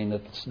understanding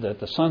that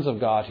the sons of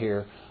God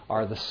here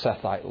are the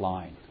Sethite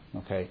line.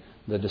 Okay,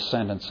 the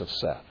descendants of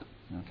Seth.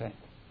 Okay.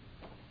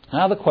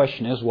 Now the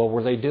question is, what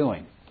were they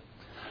doing?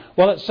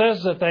 Well, it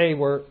says that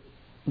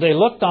they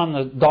looked on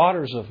the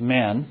daughters of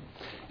men,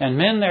 and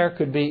men there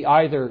could be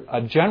either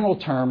a general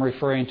term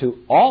referring to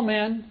all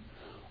men,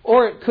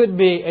 or it could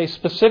be a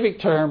specific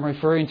term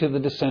referring to the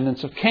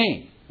descendants of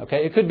Cain.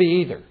 Okay, it could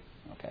be either.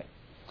 Okay,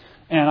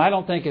 and I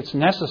don't think it's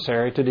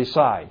necessary to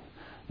decide.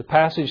 The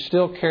passage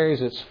still carries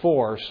its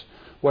force,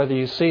 whether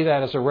you see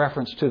that as a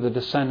reference to the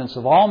descendants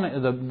of all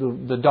men,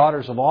 the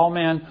daughters of all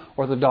men,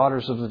 or the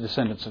daughters of the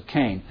descendants of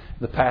Cain.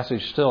 The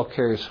passage still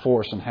carries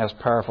force and has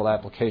powerful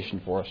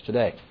application for us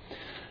today.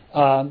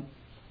 But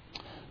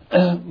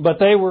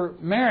they were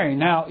married.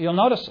 Now you'll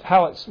notice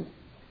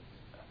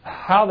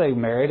how they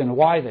married and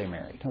why they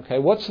married. Okay,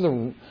 what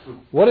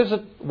is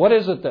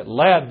it that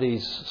led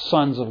these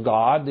sons of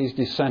God, these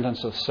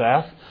descendants of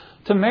Seth,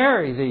 to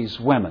marry these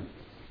women?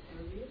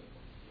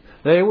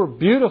 They were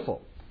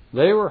beautiful.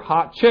 They were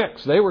hot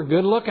chicks. They were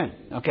good looking.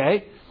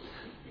 Okay?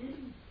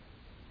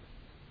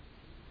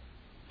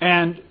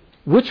 And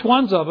which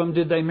ones of them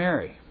did they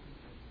marry?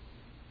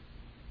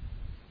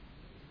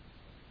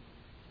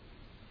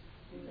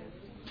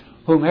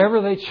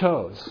 Whomever they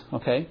chose.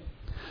 Okay?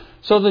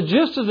 So the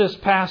gist of this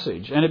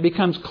passage, and it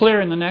becomes clear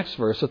in the next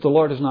verse that the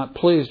Lord is not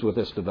pleased with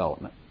this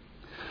development.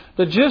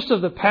 The gist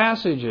of the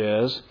passage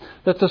is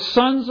that the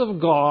sons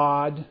of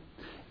God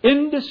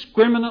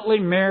indiscriminately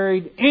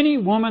married any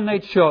woman they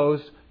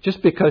chose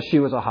just because she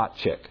was a hot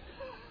chick.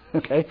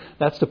 Okay?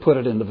 That's to put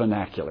it in the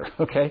vernacular.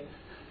 Okay?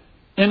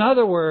 In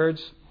other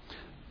words,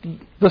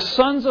 the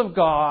sons of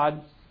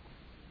God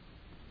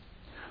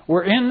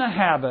were in the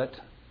habit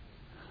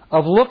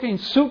of looking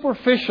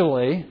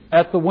superficially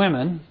at the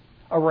women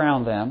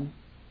around them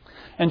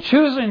and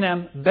choosing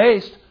them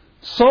based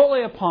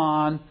solely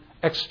upon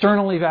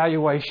external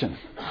evaluation.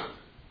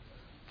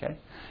 Okay?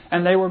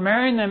 And they were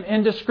marrying them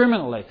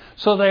indiscriminately.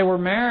 So they were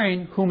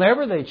marrying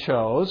whomever they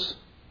chose,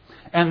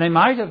 and they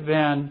might have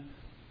been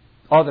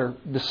other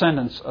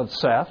descendants of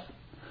Seth,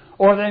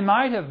 or they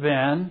might have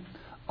been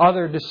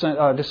other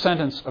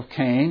descendants of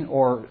Cain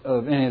or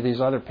of any of these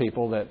other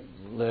people that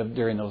lived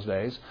during those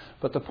days.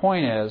 But the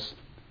point is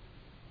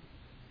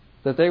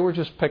that they were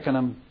just picking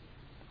them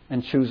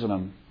and choosing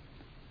them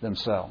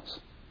themselves.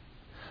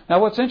 Now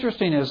what's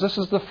interesting is this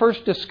is the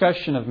first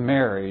discussion of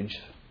marriage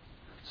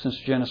since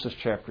Genesis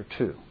chapter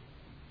 2.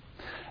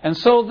 And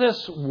so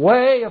this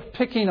way of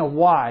picking a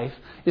wife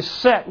is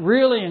set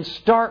really in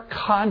stark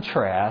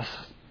contrast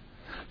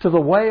to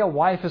the way a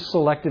wife is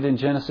selected in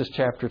Genesis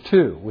chapter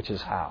 2, which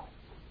is how?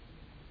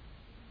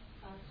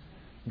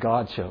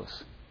 God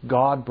chose.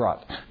 God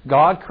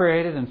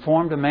created and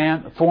formed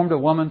a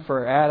woman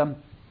for Adam,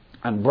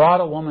 and brought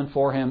a woman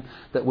for him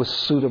that was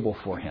suitable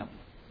for him.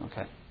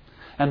 Okay,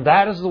 and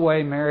that is the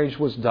way marriage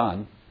was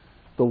done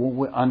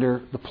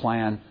under the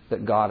plan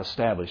that God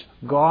established.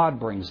 God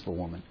brings the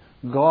woman.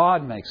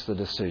 God makes the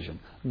decision.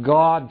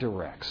 God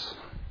directs.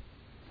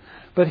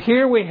 But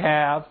here we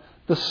have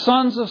the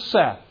sons of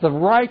Seth, the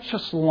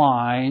righteous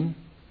line,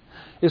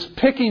 is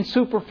picking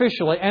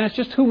superficially, and it's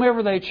just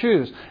whomever they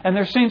choose. And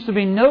there seems to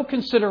be no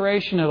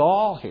consideration at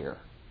all here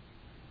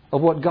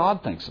of what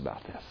God thinks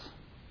about this.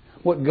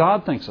 What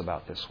God thinks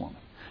about this woman.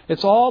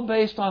 It's all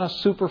based on a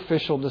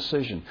superficial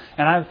decision.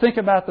 And I think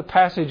about the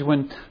passage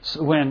when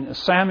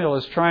Samuel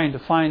is trying to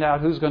find out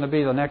who's going to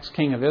be the next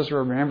king of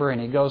Israel. Remember, and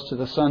he goes to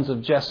the sons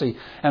of Jesse.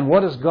 And what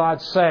does God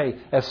say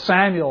as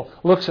Samuel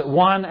looks at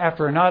one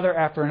after another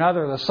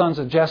of the sons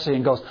of Jesse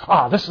and goes,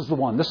 this is the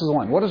one, this is the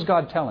one. What does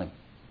God tell him?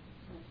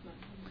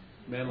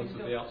 Man looks at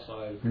the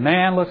outside.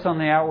 Man looks on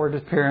the outward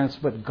appearance,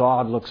 but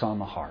God looks on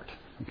the heart.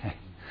 Okay?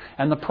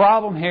 And the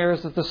problem here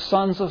is that the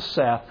sons of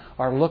Seth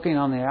are looking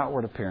on the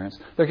outward appearance.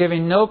 They're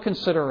giving no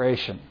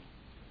consideration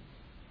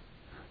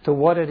to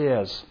what it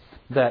is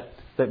that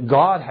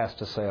God has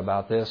to say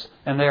about this.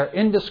 And they're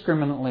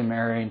indiscriminately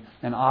marrying.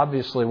 And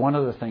obviously one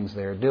of the things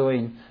they're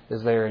doing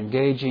is they're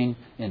engaging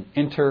in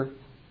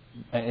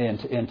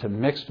into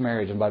mixed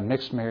marriage. And by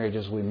mixed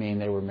marriages we mean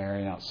they were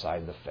marrying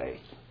outside the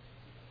faith.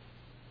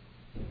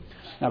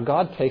 Now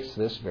God takes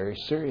this very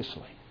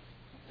seriously.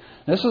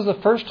 This is the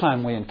first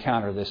time we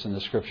encounter this in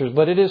the Scriptures,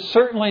 but it is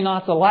certainly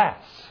not the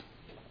last.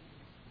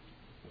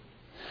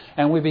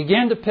 And we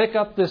begin to pick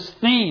up this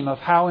theme of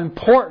how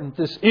important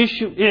this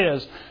issue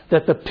is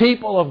that the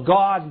people of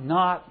God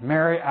not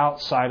marry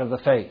outside of the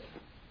faith.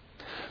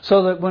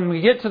 So that when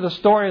we get to the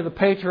story of the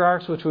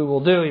patriarchs, which we will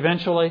do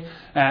eventually,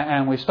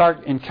 and we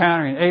start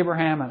encountering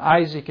Abraham and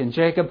Isaac and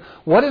Jacob,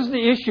 what is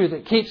the issue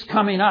that keeps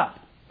coming up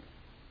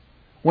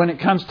when it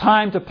comes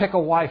time to pick a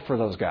wife for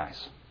those guys?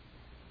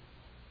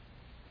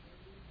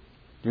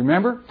 Do you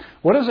remember?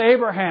 What does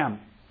Abraham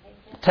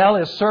tell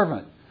his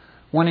servant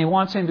when he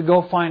wants him to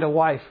go find a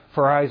wife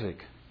for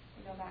Isaac?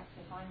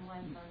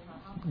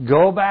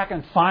 Go back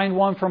and find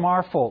one from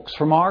our folks,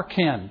 from our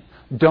kin.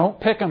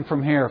 Don't pick them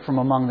from here, from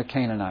among the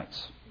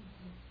Canaanites.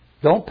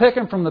 Don't pick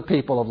them from the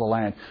people of the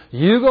land.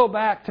 You go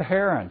back to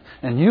Haran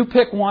and you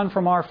pick one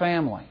from our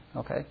family.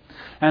 Okay,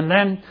 and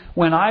then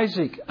when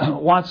Isaac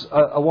wants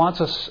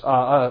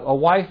a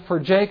wife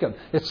for Jacob,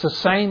 it's the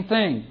same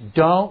thing.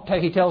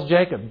 He tells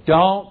Jacob,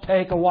 don't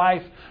take a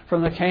wife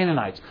from the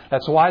Canaanites.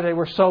 That's why they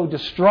were so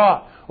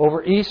distraught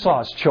over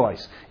Esau's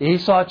choice.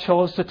 Esau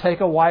chose to take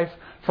a wife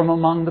from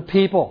among the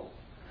people,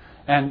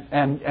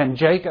 and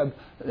Jacob,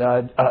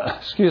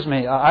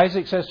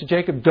 Isaac says to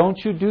Jacob, don't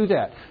you do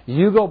that.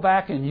 You go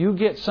back and you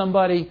get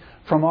somebody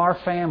from our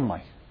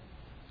family.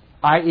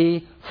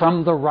 I.e.,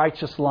 from the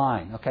righteous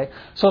line. Okay?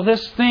 So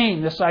this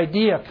theme, this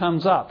idea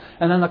comes up.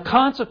 And then the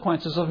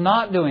consequences of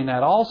not doing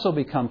that also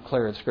become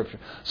clear in Scripture.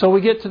 So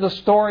we get to the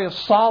story of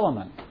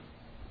Solomon.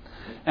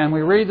 And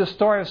we read the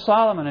story of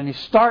Solomon, and he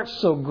starts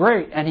so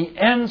great, and he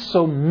ends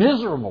so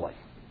miserably.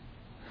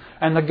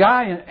 And the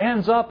guy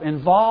ends up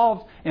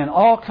involved in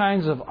all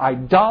kinds of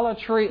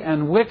idolatry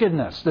and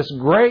wickedness. This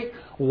great,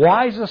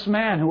 wisest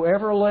man who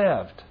ever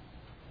lived.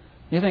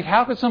 You think,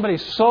 how could somebody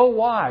so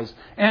wise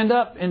end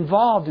up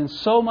involved in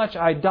so much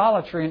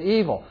idolatry and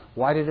evil?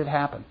 Why did it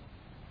happen?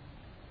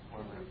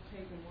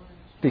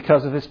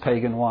 Because of his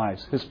pagan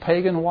wives. His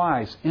pagan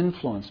wives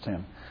influenced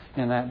him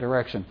in that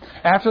direction.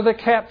 After the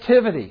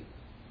captivity,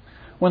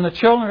 when the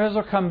children of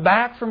Israel come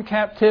back from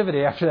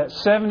captivity after that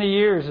 70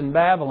 years in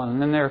Babylon,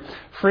 and then they're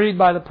freed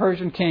by the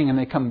Persian king, and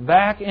they come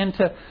back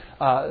into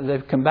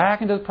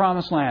the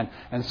promised land,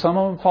 and some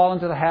of them fall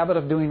into the habit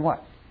of doing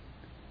what?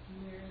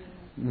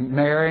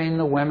 Marrying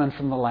the women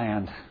from the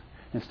land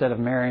instead of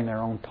marrying their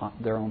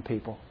own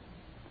people,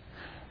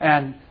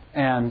 and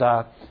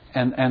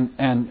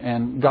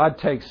God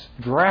takes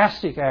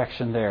drastic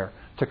action there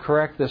to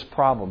correct this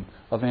problem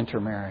of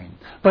intermarrying.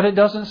 But it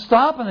doesn't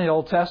stop in the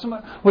Old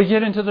Testament. We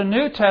get into the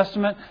New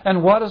Testament,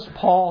 and what does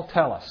Paul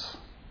tell us?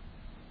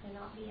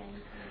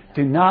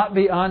 Do not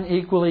be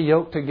unequally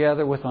yoked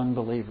together with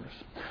unbelievers.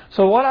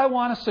 So what I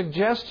want to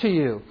suggest to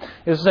you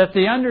is that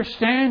the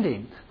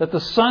understanding that the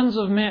sons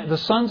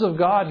of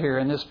God here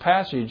in this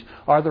passage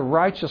are the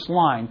righteous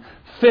line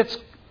fits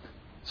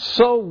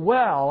so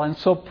well and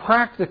so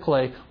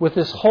practically with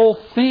this whole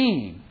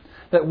theme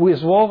that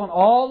is woven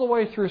all the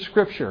way through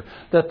Scripture,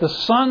 that the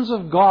sons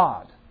of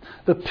God,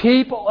 the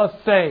people of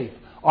faith,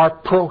 are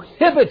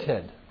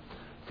prohibited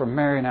from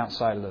marrying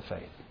outside of the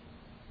faith.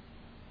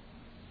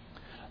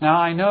 Now,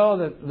 I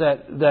know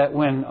that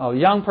when a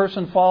young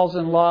person falls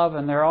in love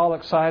and they're all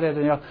excited,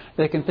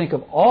 they can think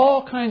of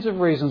all kinds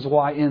of reasons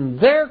why, in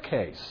their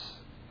case,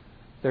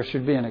 there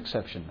should be an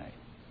exception made.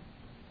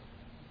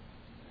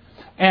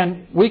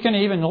 And we can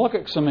even look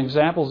at some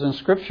examples in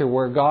Scripture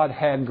where God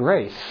had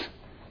grace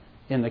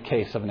in the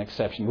case of an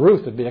exception.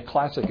 Ruth would be a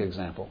classic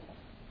example.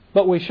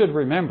 But we should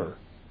remember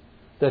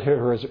that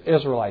her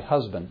Israelite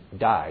husband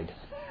died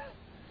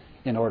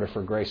in order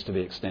for grace to be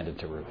extended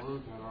to Ruth.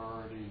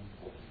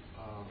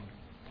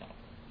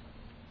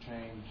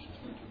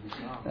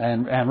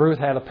 And Ruth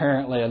had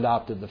apparently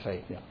adopted the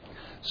faith. Yeah.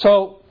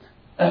 So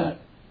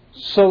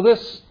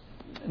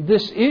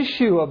this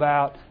issue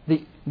about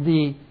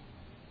the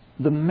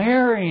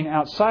marrying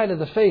outside of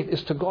the faith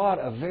is to God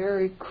a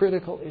very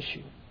critical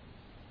issue.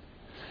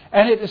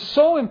 And it is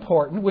so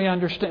important,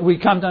 we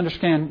come to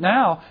understand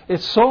now,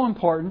 it's so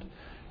important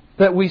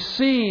that we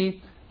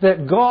see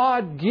that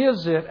God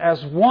gives it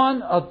as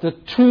one of the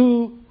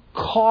two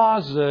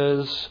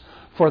causes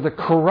for the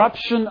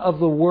corruption of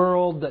the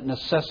world that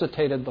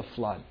necessitated the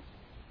flood.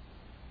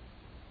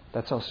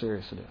 That's how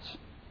serious it is.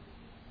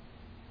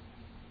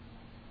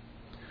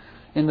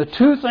 in the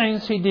two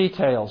things he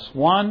details.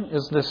 One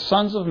is the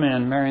sons of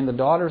men marrying the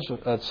daughters,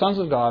 sons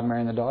of God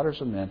marrying the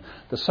daughters of men.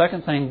 The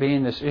second thing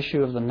being this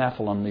issue of the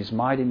Nephilim, these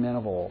mighty men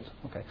of old.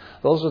 Okay,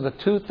 those are the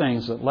two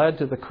things that led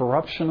to the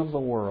corruption of the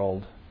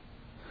world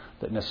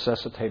that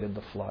necessitated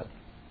the flood.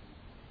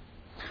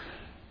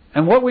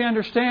 And what we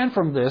understand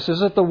from this is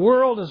that the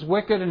world is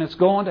wicked and it's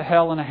going to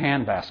hell in a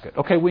handbasket.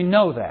 Okay, we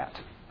know that.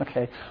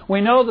 Okay,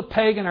 we know the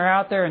pagan are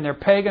out there and they're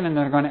pagan and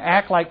they're going to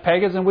act like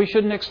pagans, and we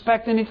shouldn't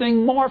expect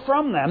anything more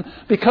from them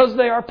because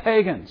they are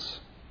pagans.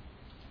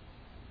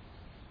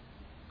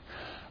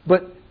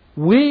 But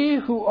we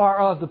who are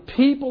of the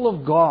people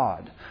of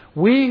God,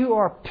 we who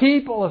are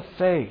people of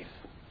faith,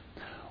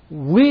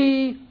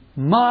 we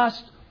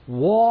must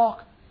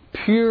walk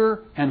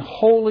pure and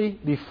holy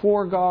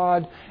before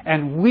God,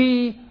 and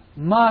we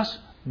must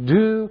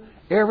do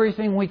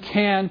everything we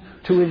can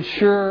to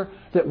ensure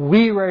that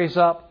we raise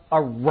up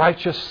a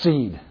righteous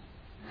seed,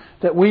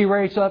 that we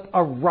raise up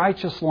a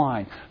righteous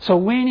line. So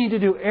we need to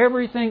do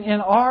everything in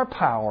our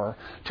power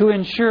to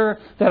ensure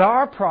that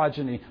our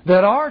progeny,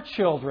 that our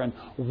children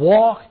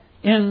walk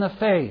in the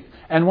faith.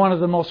 And one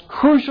of the most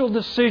crucial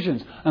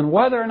decisions on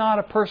whether or not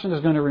a person is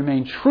going to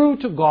remain true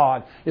to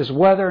God is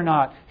whether or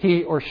not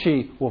he or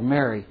she will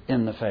marry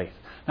in the faith.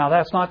 Now,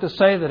 that's not to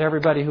say that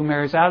everybody who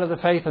marries out of the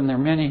faith, and there are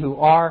many who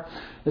are,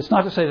 it's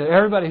not to say that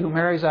everybody who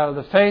marries out of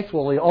the faith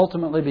will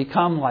ultimately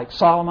become like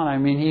Solomon. I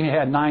mean, he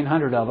had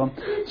 900 of them,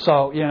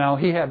 so,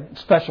 he had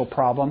special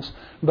problems.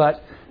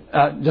 But,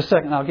 just a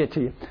second, I'll get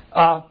to you.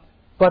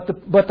 But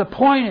the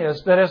point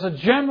is that as a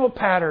general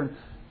pattern,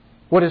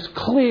 what is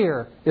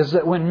clear is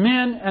that when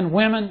men and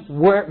women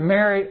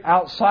marry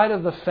outside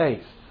of the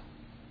faith,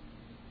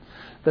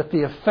 that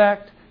the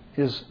effect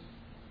is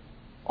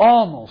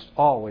almost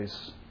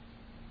always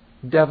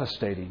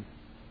devastating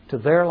to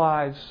their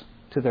lives,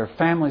 to their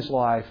family's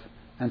life,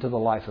 and to the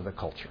life of the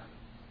culture.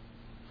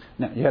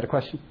 Now, you had a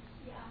question?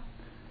 Yeah.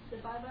 The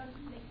Bible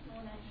makes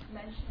no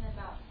mention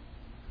about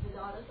the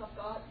daughters of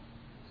God.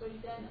 So you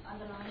then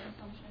underline the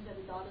assumption that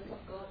the daughters of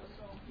God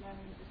also marry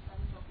the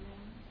sons of men?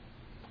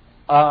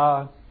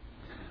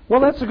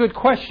 Well, that's a good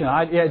question.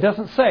 It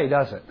doesn't say,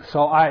 does it?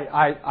 So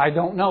I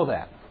don't know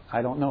that.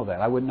 I don't know that.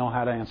 I wouldn't know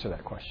how to answer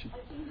that question. I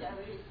think there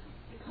is,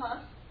 because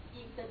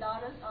if the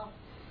daughters of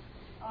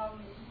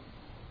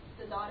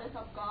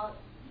God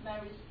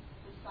marries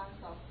the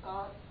sons of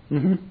God,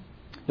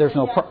 there's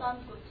no their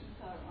sons will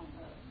keep her on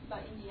earth. But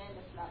in the end,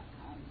 the flood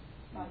comes.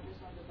 So I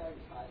just want to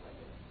verify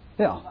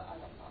whether what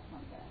other thoughts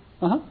on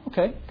that.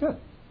 Okay, good.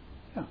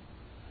 Yeah,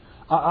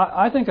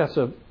 I think that's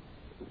a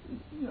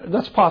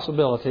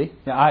possibility.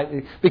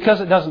 Yeah,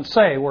 because it doesn't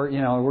say,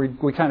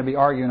 we kind of be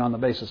arguing on the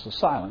basis of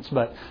silence.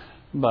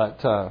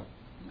 But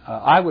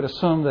I would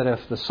assume that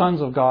if the sons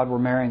of God were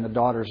marrying the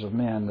daughters of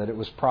men, that it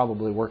was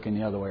probably working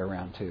the other way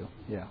around too.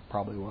 Yeah,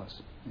 probably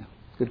was. Yeah,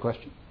 good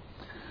question.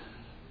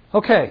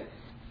 Okay.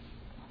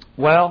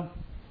 Well,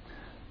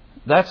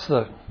 that's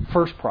the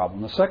first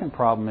problem. The second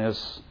problem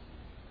is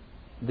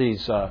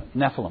these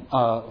Nephilim.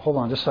 Hold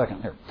on just a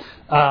second here.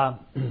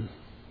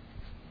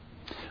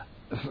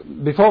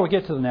 Before we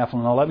get to the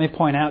Nephilim, though, let me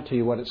point out to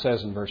you what it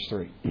says in verse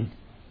 3. In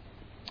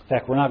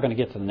fact, we're not going to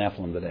get to the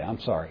Nephilim today. I'm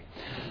sorry.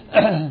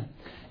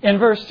 In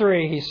verse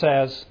 3, he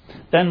says,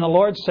 "Then the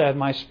Lord said,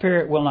 My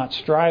spirit will not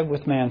strive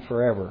with man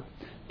forever,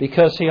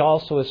 because he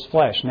also is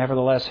flesh.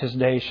 Nevertheless, his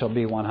days shall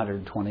be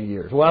 120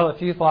 years." Well,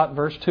 if you thought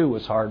verse 2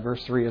 was hard,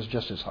 verse 3 is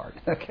just as hard.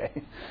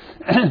 Okay.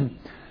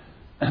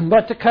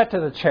 But to cut to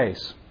the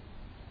chase,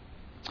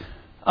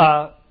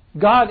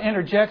 God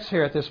interjects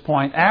here at this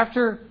point,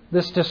 after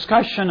this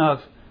discussion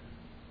of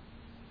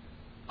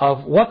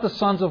what the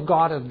sons of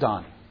God have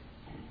done.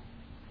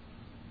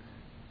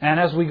 And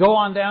as we go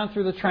on down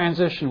through the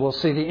transition, we'll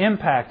see the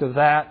impact of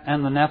that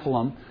and the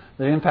Nephilim,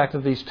 the impact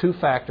of these two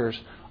factors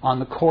on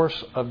the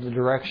course of the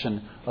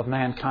direction of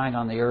mankind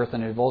on the earth,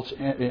 and it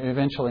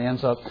eventually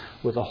ends up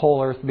with the whole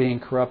earth being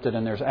corrupted,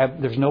 and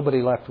there's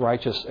nobody left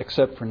righteous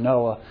except for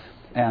Noah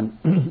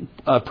and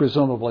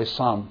presumably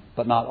some,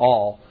 but not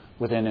all,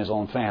 within his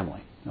own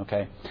family.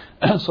 Okay,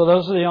 so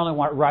those are the only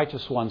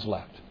righteous ones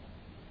left.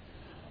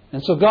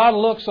 And so God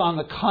looks on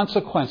the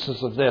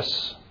consequences of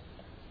this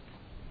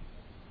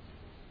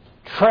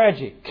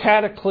tragic,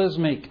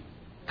 cataclysmic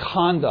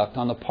conduct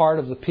on the part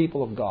of the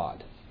people of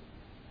God.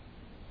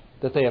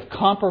 That they have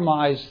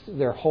compromised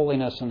their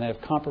holiness and they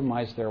have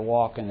compromised their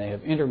walk and they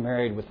have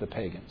intermarried with the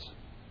pagans.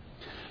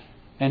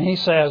 And He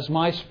says,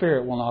 "My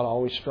spirit will not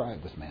always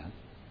strive with man,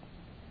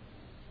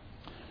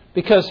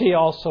 because he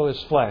also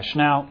is flesh."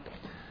 Now,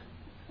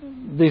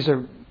 these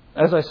are,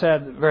 as I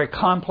said, very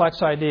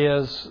complex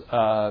ideas.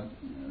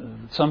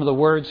 Some of the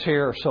words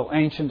here are so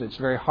ancient, it's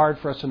very hard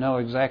for us to know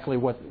exactly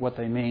what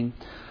they mean.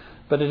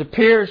 But it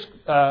appears,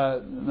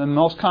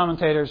 most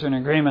commentators are in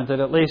agreement that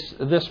at least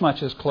this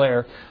much is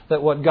clear,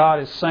 that what God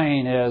is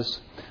saying is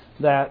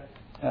that,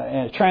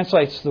 and it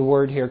translates the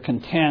word here,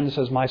 contend. It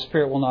says, "My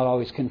spirit will not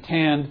always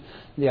contend."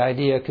 The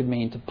idea could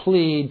mean to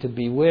plead, to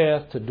be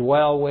with, to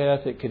dwell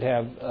with. It could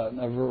have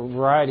a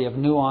variety of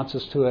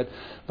nuances to it.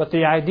 But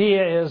the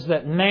idea is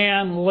that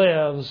man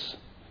lives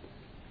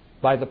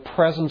by the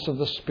presence of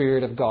the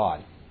Spirit of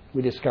God.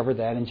 We discovered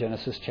that in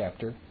Genesis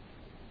chapter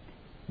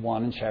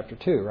 1 and chapter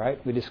 2,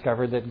 right? We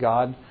discovered that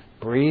God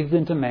breathed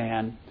into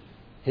man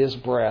His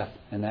breath,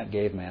 and that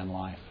gave man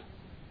life.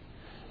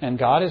 And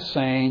God is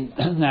saying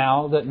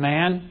now that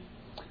man,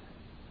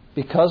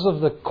 because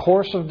of the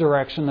course of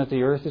direction that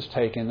the earth has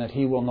taken, that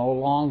He will no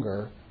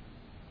longer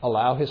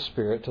allow His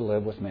Spirit to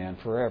live with man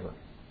forever.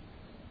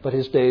 But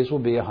His days will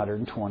be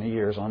 120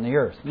 years on the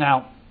earth.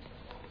 Now,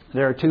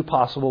 there are two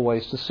possible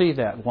ways to see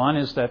that. One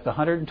is that the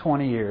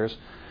 120 years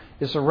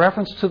is a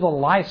reference to the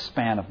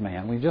lifespan of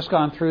man. We've just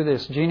gone through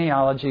this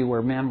genealogy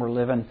where men were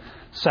living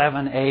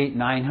 7, 8,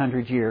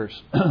 900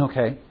 years.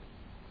 Okay?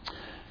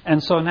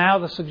 And so now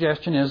the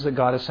suggestion is that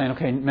God is saying,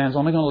 okay, man's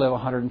only going to live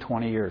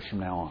 120 years from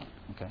now on.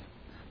 Okay?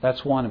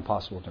 That's one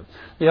impossible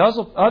interpretation. The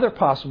other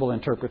possible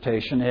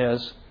interpretation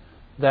is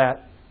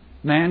that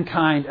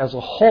mankind as a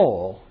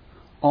whole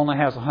only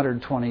has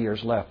 120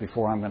 years left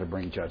before I'm going to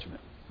bring judgment.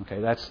 Okay,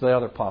 that's the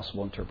other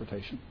possible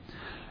interpretation.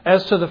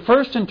 As to the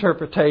first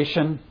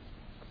interpretation,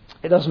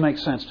 it doesn't make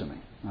sense to me.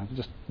 I'll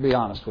just be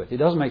honest with you. It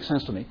doesn't make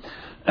sense to me.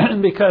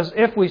 Because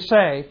if we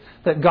say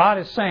that God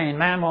is saying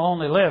man will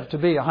only live to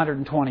be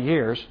 120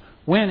 years,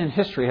 when in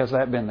history has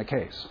that been the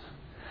case?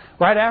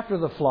 Right after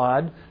the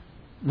flood,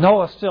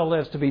 Noah still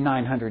lives to be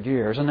 900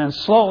 years. And then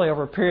slowly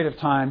over a period of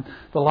time,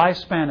 the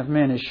lifespan of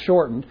men is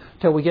shortened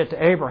till we get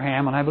to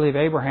Abraham. And I believe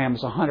Abraham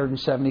is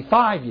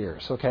 175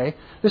 years. Okay?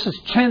 This is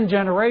 10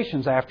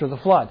 generations after the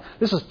flood.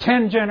 This is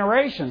 10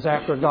 generations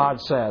after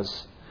God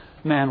says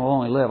man will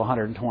only live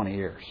 120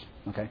 years.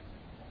 Okay?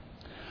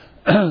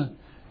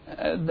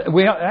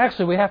 We have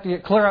to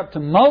get clear up to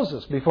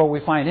Moses before we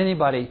find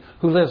anybody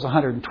who lives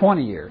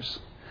 120 years.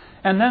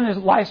 And then his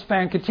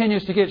lifespan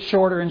continues to get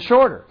shorter and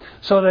shorter.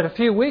 So that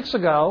a week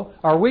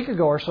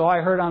ago or so,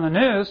 I heard on the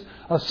news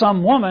of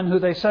some woman who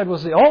they said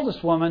was the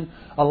oldest woman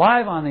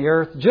alive on the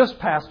earth, just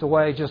passed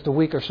away just a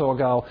week or so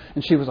ago,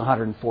 and she was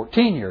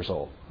 114 years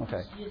old.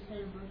 Okay.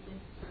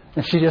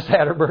 And she just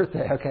had her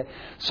birthday. Okay.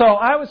 So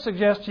I would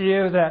suggest to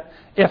you that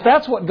if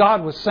that's what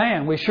God was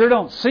saying, we sure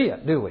don't see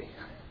it, do we?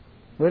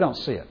 We don't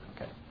see it.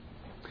 Okay.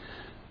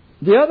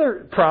 The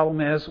other problem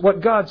is,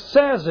 what God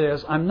says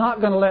is, I'm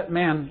not going to let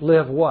man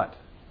live what?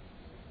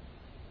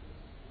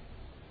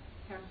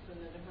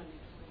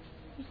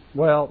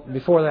 Well,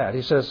 before that,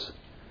 He says,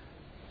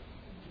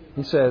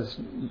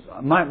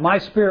 my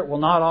Spirit will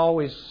not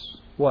always,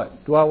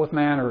 what? Dwell with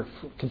man or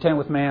contend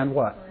with man,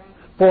 what?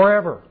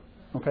 Forever.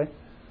 Okay?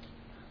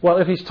 Well,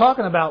 if He's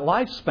talking about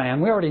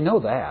lifespan, we already know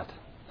that.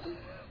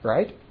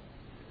 Right?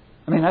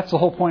 I mean, that's the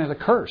whole point of the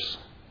curse.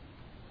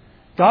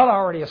 God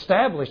already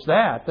established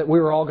that we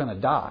were all going to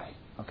die.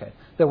 Okay?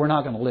 That we're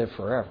not going to live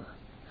forever.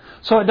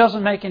 So it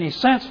doesn't make any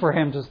sense for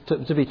Him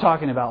to be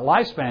talking about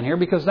lifespan here,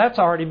 because that's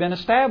already been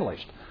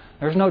established.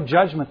 There's no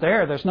judgment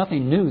there. There's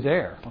nothing new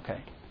there.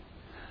 Okay.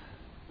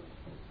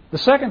 The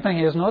second thing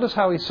is, notice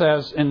how He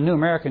says, in New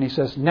American, He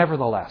says,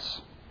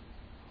 nevertheless.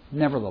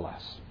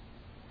 Nevertheless.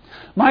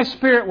 My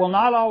Spirit will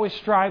not always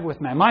strive with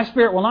man. My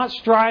Spirit will not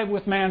strive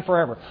with man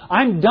forever.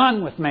 I'm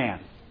done with man.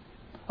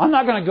 I'm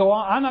not going to go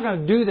on. I'm not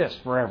going to do this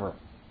forever.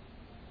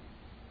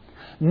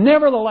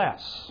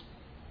 Nevertheless,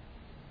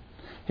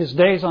 His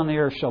days on the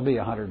earth shall be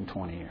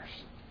 120 years.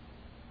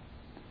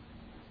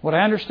 What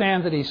I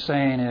understand that He's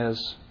saying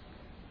is,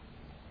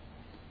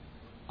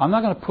 I'm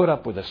not going to put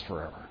up with this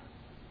forever.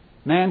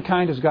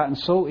 Mankind has gotten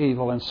so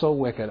evil and so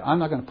wicked, I'm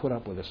not going to put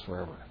up with this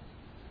forever.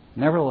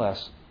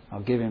 Nevertheless,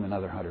 I'll give him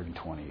another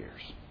 120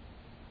 years.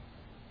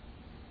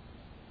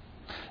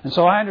 And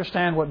so I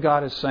understand what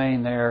God is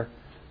saying there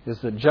is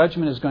that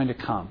judgment is going to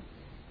come.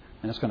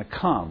 And it's going to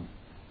come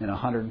in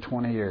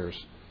 120 years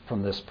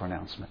from this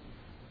pronouncement.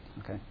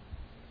 Okay?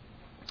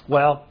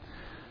 Well,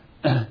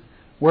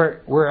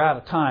 we're out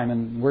of time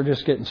and we're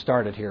just getting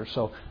started here.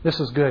 So this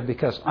is good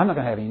because I'm not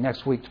going to have any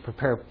next week to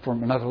prepare for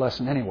another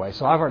lesson anyway.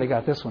 So I've already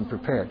got this one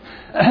prepared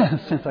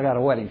since I got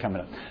a wedding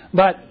coming up.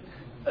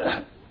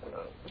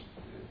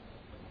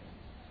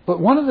 But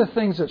one of the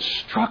things that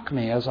struck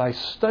me as I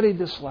studied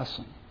this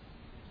lesson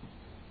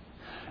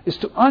is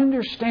to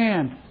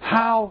understand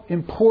how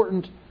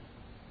important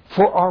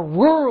for our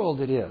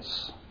world it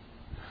is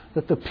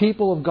that the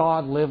people of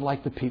God live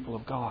like the people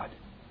of God.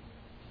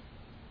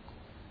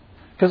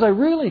 Because I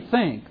really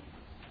think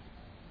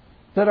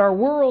that our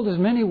world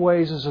in many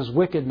ways is as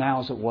wicked now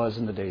as it was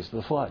in the days of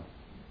the flood.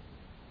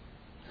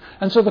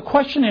 And so the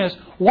question is,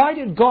 why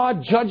did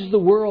God judge the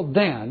world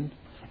then,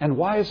 and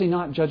why is He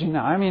not judging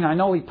now? I mean, I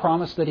know He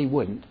promised that He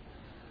wouldn't.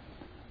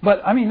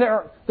 But, I mean,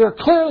 there are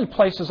clearly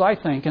places, I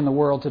think, in the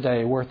world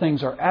today where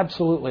things are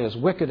absolutely as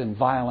wicked and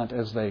violent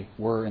as they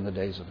were in the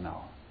days of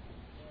Noah.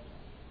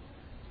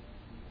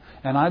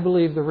 And I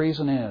believe the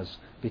reason is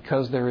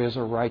because there is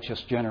a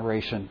righteous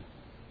generation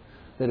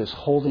that is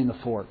holding the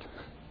fort.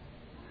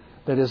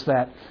 That is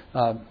that,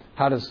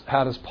 how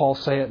does Paul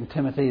say it in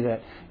Timothy?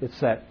 That it's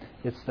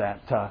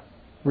that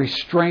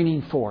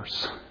restraining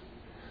force.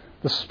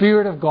 The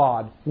Spirit of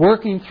God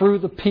working through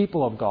the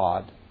people of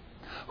God,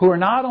 who are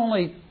not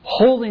only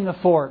holding the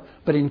fort,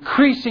 but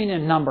increasing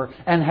in number,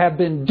 and have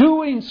been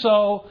doing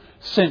so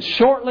since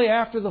shortly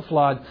after the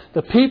flood,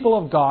 the people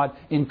of God,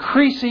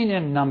 increasing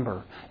in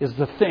number, is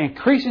the thing.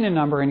 Increasing in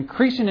number,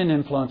 increasing in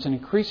influence, and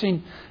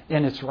increasing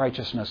in its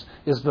righteousness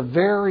is the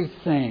very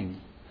thing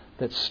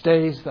that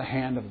stays the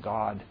hand of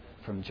God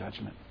from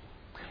judgment.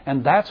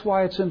 And that's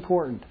why it's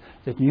important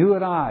that you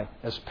and I,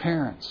 as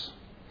parents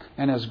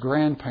and as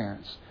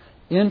grandparents,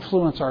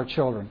 influence our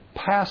children,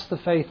 pass the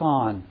faith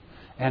on,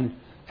 and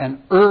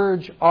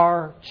urge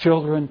our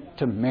children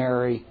to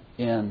marry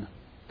in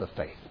the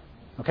faith.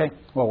 Okay?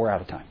 Well, we're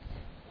out of time.